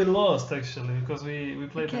 That's why we lost, actually, because we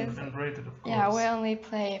played and rated, of course. Yeah, we only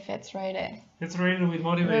play if it's rated. It's rated, we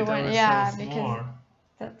motivate ourselves yeah, because more.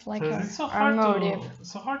 That's like it's so our motive.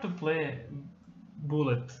 so hard to play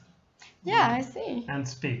bullet. Yeah, I see. And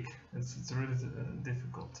speak. It's really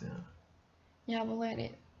difficult, yeah. Yeah, bullet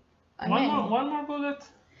it. One more bullet?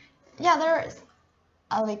 Yeah, there's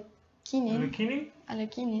Alekinin.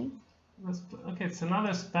 Alekinin? Okay, it's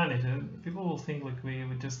another Spanish. People will think like we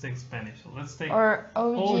would just take Spanish. So let's take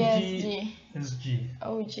OGSG.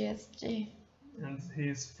 OGSG. And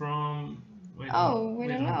he's from. We don't know. We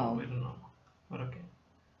don't know. But okay.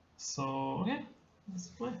 So okay, let's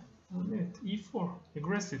play. E4,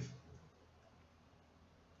 aggressive.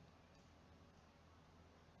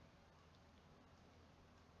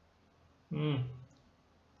 Yeah.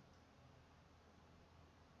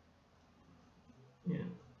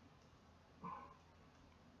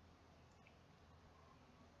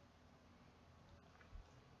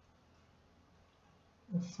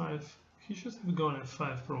 F5. He should have gone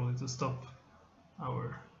F5 probably to stop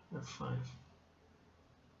our F5.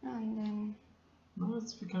 And then. Now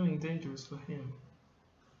it's becoming dangerous for him.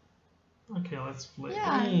 Okay, let's play.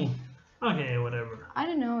 Yeah. Okay, whatever. I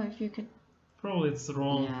don't know if you could. Probably it's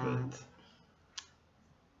wrong, but.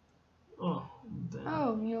 Oh, damn.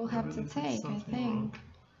 Oh, you'll have to take, I think. Wrong.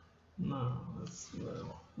 No, this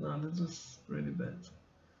is really bad.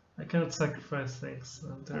 I cannot sacrifice things.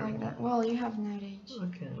 I'm terrible. Like that. Well, you have knight h.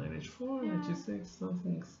 Okay, knight h4, knight g6,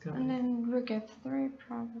 something's coming. And then rook f3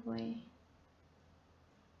 probably.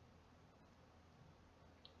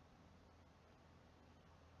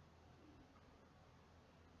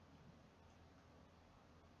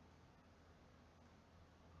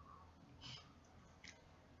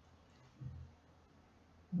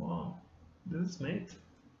 Wow, this is mate.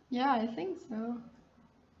 Yeah, I think so.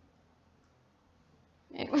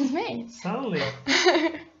 It was mate. Suddenly.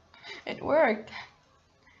 It worked.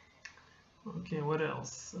 Okay, what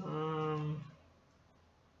else?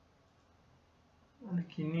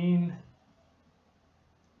 Alekinin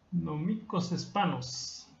Nomikos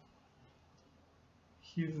Espanos.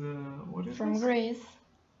 He's what is from this? Greece.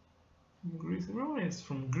 From Greece. Everyone is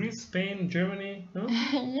from Greece, Spain, Germany. No?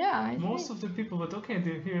 Yeah, most of the people. But okay,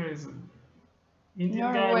 here is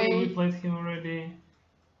Indian Norway. guy. We played him already.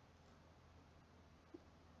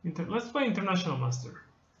 Let's play International Master.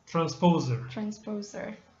 Transposer.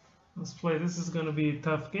 Let's play. This is gonna be a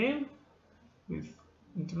tough game with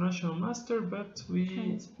International Master, but we.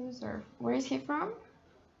 Transposer. Where is he from?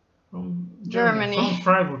 From Germany. From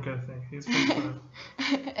Freiburg, I think. He's from Freiburg.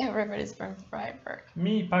 Everybody's from Freiburg.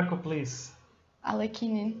 Me, Paco, please.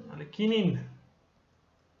 Alekinin.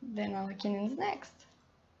 Then Alekinin's next.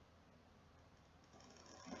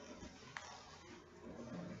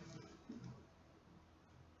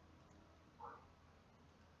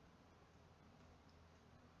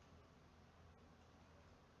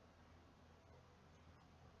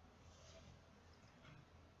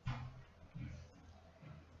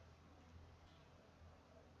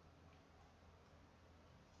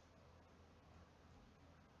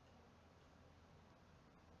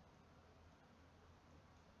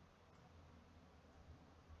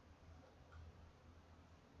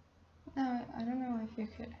 I don't know if you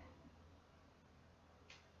could.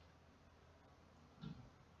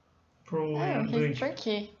 Probably he's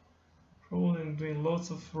tricky. Probably I'm doing lots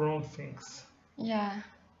of wrong things. Yeah.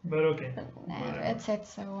 But okay. But, it's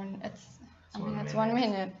I mean, it's 1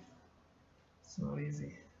 minute. It's not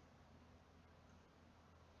easy.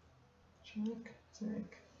 Check.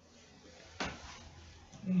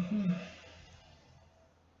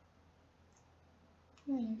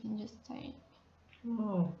 You can just take.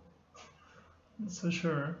 Oh, not so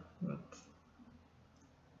sure, but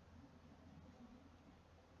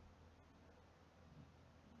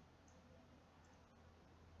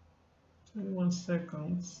 21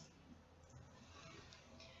 seconds.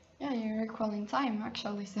 Yeah, you're equaling time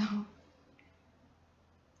actually, so.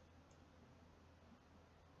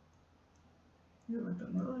 Yeah, I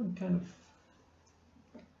don't know, I'm kind of.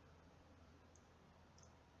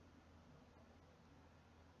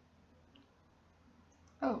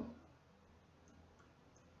 Oh.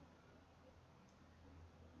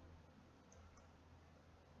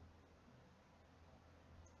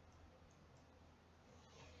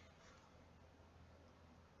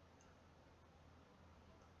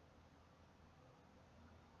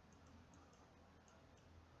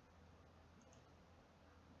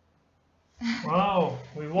 Wow,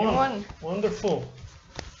 we won. You won. Wonderful.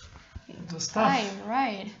 It was tough. Time,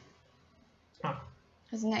 right.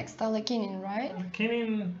 Who's next? Alekinin, right?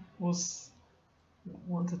 Alekinin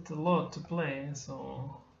wanted a lot to play,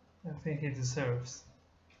 so I think he deserves.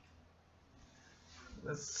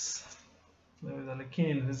 Let's play with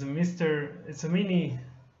Alekinin. It's a mini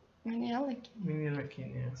Alekinin. Mini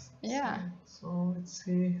Alekinin, yes. Yeah. So let's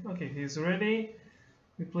see. Okay, he's ready.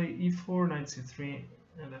 We play e4, knight c3,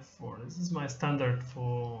 and f4. This is my standard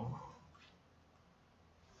for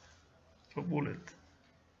bullet.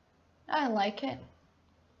 I like it.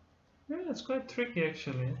 Yeah, it's quite tricky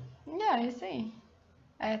actually. Yeah, you see.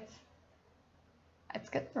 It's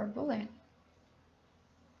good for a bullet.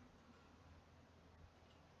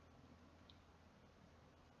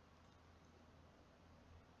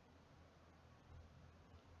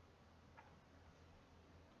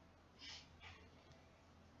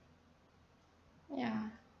 Yeah.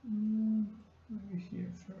 Maybe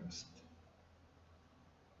here first.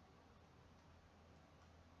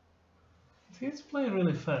 He's playing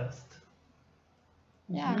really fast.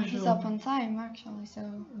 Yeah, he's up on time actually, so.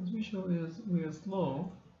 As usual, we are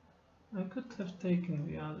slow. I could have taken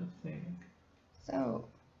the other thing. So.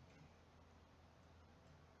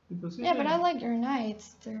 Yeah, but I like your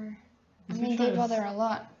knights. They bother a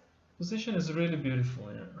lot. Position is really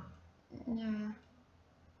beautiful, yeah. Yeah.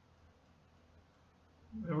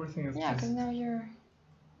 Everything is because now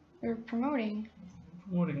you're promoting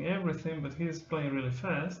everything, but he's playing really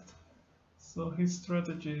fast, so his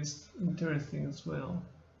strategy is interesting as well.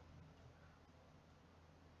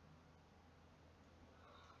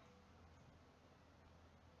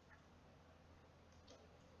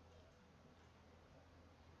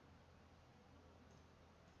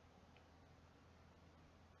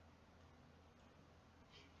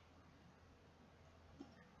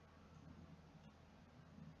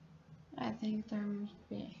 I think there must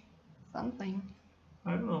be something.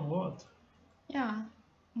 I don't know what. Yeah,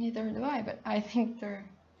 neither do I, but I think there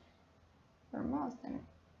must.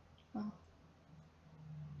 Well,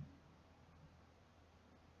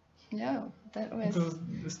 no, it was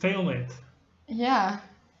a stalemate. Yeah.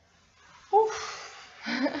 Oof.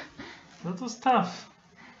 That was tough.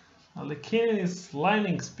 Alekinin is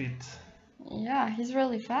lightning speed. Yeah, he's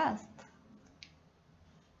really fast.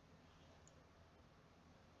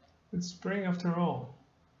 It's spring after all.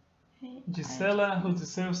 Gisela, who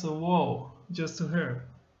deserves a wall just to her.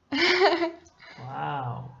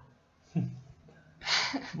 Wow.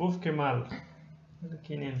 Both Kemal.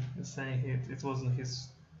 Alekinin is saying it wasn't his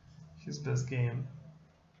best game.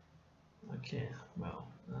 Okay, well,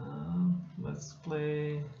 let's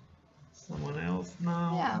play someone else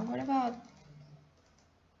now. Yeah, what about...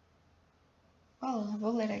 Oh,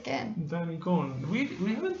 bullet again. Danny gone. We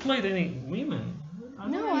haven't played any women.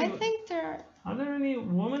 I think there... Are there any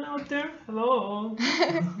women out there? Hello?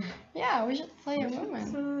 Yeah, we should play a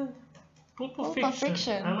woman. Pulp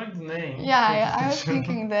Fiction. I like the name. Yeah, I was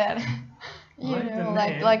thinking that.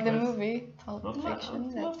 like the movie Pulp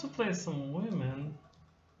Fiction. I'd love to play some women,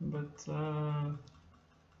 but I'm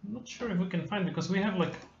not sure if we can find, because we have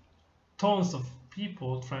like tons of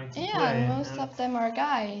people trying to play. Yeah, most of them are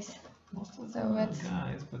guys. Most of them are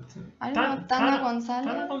guys, but I don't know, Tana Gonzalez.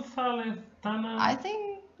 Tana Gonzalez. I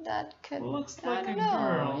think that could. Looks like a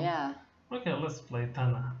girl. Yeah. Okay, let's play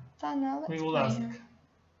Tana. Let's we will ask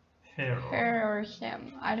her. Her or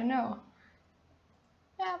him. I don't know.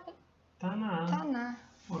 Yeah, but Tana. Tana.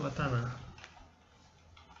 Hola, Tana.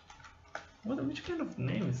 Which kind of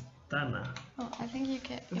name is Tana? Oh, I think you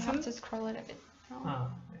have to scroll it a bit. No.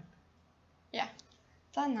 Ah, right. Yeah,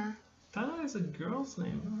 Tana. Tana is a girl's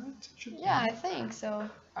name, right? Yeah, I think so.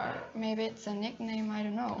 Or maybe it's a nickname, I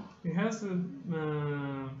don't know. It has a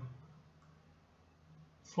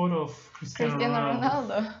photo of Cristiano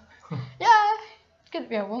Ronaldo. Yeah, it could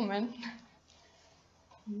be a woman.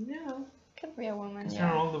 Yeah. Could be a woman,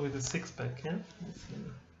 Cristiano Ronaldo with a six-pack, yeah? It's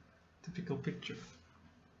a typical picture.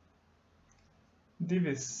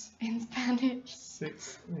 Divis. In Spanish.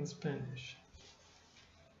 6 in Spanish.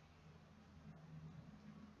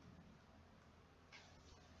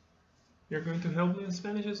 You're going to help me in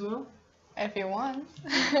Spanish as well? If you want.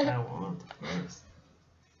 I want, of course.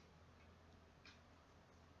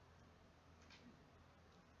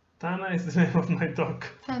 Tana is the name of my dog.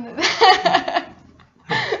 Tana.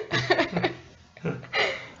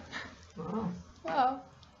 Wow. Wow.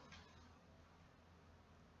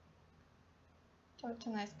 Such a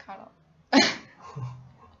nice cuddle.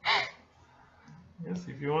 Yes,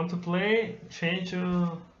 if you want to play, change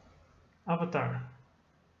your avatar.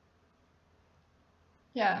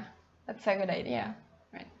 Yeah, that's a good idea.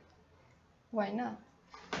 Right. Why not?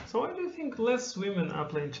 So why do you think less women are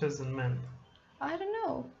playing chess than men? I don't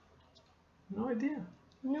know. No idea.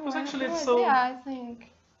 No, because actually I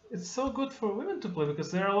think it's so good for women to play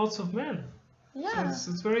because there are lots of men. Yeah.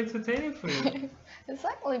 So it's very entertaining for you.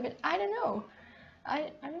 Exactly, but I don't know.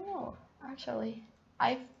 I don't know. Actually,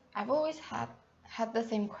 I've always had the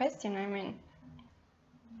same question. I mean,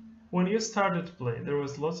 when you started to play, there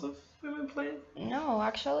was lots of women playing? No,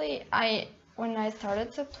 actually, when I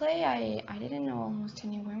started to play, I didn't know almost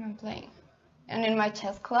any women playing. And in my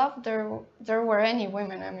chess club, there were any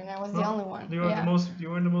women. I mean, I was the only one. You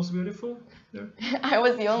were the most beautiful? Yeah. I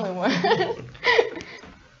was the only one.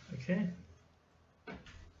 Okay.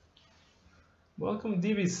 Welcome,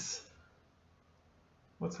 Divis.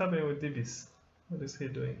 What's happening with Divis? What is he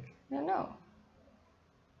doing? I don't know.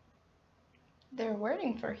 They're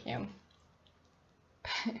waiting for him.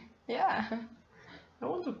 Yeah. I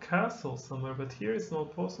want to castle somewhere, but here it's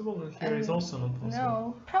not possible, and here is also not possible.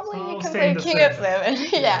 No, probably so you can play King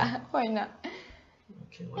f7. Yeah, why not?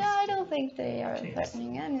 Okay, yeah, I don't think they are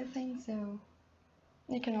threatening anything, so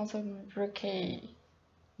you can also move Rook A.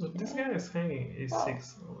 Look, this guy is hanging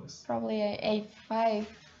A6 always. Probably a A5.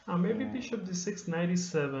 Maybe Bishop D6, Knight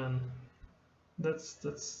E7. That's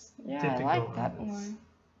yeah, typical. I like that one.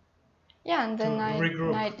 Yeah, and then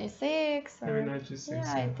Knight D6. Maybe Knight G6.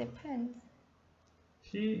 Yeah, it depends.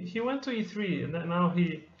 He went to E3 and now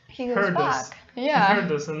he goes heard back. us. Yeah. He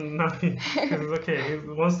heard us and now he's okay. He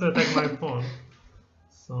wants to attack my pawn.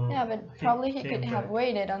 So yeah, but probably he could have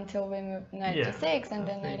waited until we moved Knight D6 and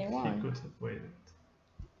then Knight E1. He could have waited.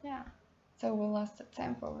 Yeah. So we lost the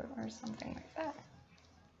tempo or something like that.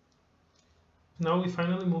 Now we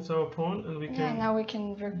finally moved our pawn and we can. Yeah, now we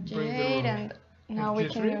can Rook G8 and now we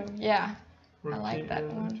can move. Yeah. Rook I like that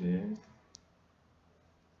one. G8.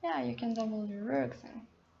 Yeah, you can double your rooks and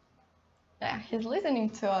yeah, he's listening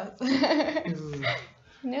to us. He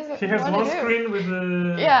has one screen with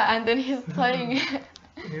the. Yeah, and then he's playing.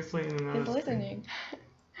 He's playing another. He's listening.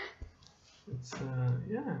 It's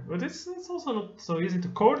yeah, but it's also not so easy to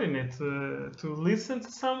coordinate to listen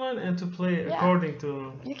to someone and to play according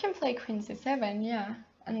to. You can play Queen C7, yeah,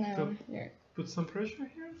 and now you're. Put some pressure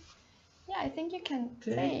here. Yeah, I think you can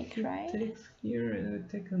take, right? Take here and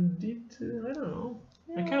take on D2. I don't know.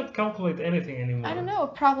 I cannot calculate anything anymore. I don't know.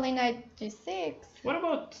 Probably Knight G6. What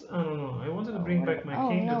about? I don't know. I wanted to bring back my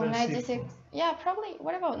king, no, but then Knight G6. Yeah, probably.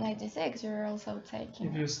 What about Knight G6? You're also taking.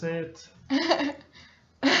 If you say it.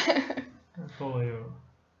 I follow you.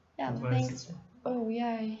 Yeah, thanks. Oh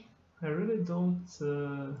yeah. I really don't.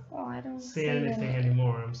 I don't see anything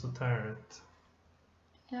anymore. I'm so tired.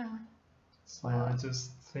 Yeah. So I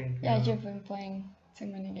just think. Yeah, you've been playing too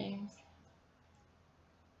many games.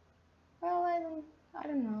 Well, I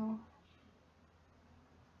don't know.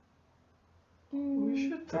 We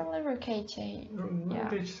should probably Rook H8. Yeah.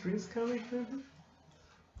 H3 is coming.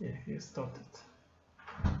 Yeah, he stopped it.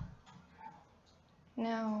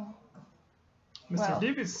 No. Mr.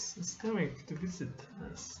 Davis is coming to visit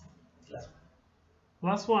us.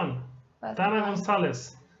 Last one. Tana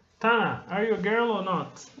Gonzalez. Tana, are you a girl or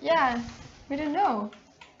not? Yeah, we don't know.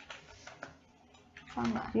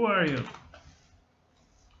 Tana. Who are you?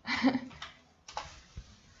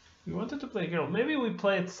 We wanted to play girl. Maybe we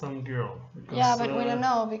played some girl. Because, yeah, but we don't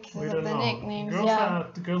know because of the nicknames.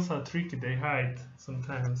 Girls are tricky. They hide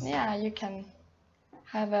sometimes. Yeah, you can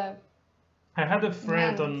have a. I had a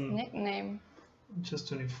friend on nickname. Just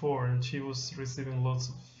 24, and she was receiving lots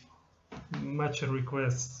of match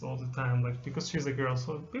requests all the time, like because she's a girl,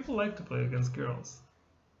 so people like to play against girls.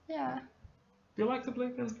 Yeah. Do you like to play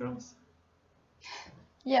against girls?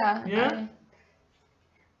 Yeah. Yeah?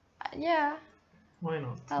 Yeah. Why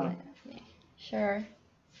not? Sure.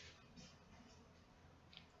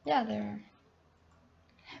 Yeah, there.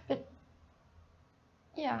 But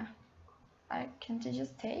yeah, can't you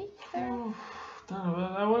just stay there? Oh,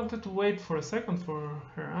 well, I wanted to wait for a second for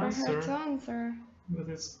her answer. For her to answer. But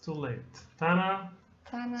it's too late. Tana.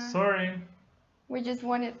 Sorry. We just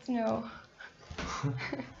wanted to know.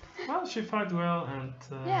 Well, she fought well and...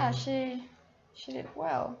 yeah, she did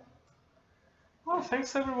well. Well,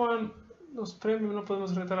 thanks everyone. Los premios no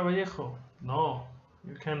podemos retar a Vallejo. No,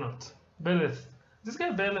 you cannot. Vélez. This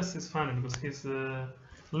guy Vélez is funny because he's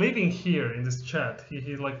living here in this chat.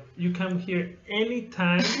 He like, you come here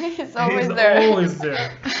anytime. He's always there. Always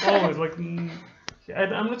there. Always. Like,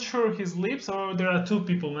 I'm not sure he sleeps or there are 2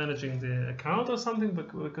 people managing the account or something,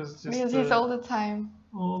 because he's all the time.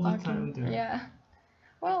 All the time there. Yeah.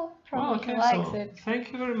 Well, probably he likes it.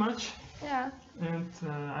 Thank you very much. Yeah. And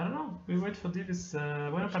I don't know, we wait for this.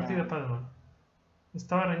 Buena partida, Padma.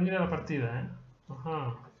 Estaba reñida la partida, eh?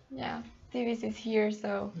 Ajá. Yeah, Divis is here,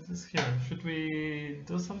 so... This is here. Should we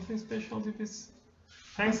do something special, Divis?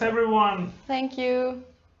 Thanks, everyone. Thank you.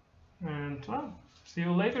 And, well, see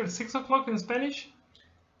you later. 6 o'clock in Spanish?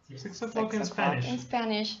 6 o'clock in Spanish. In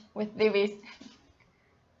Spanish, with Divis.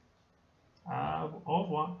 Au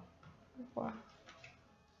revoir. Au revoir.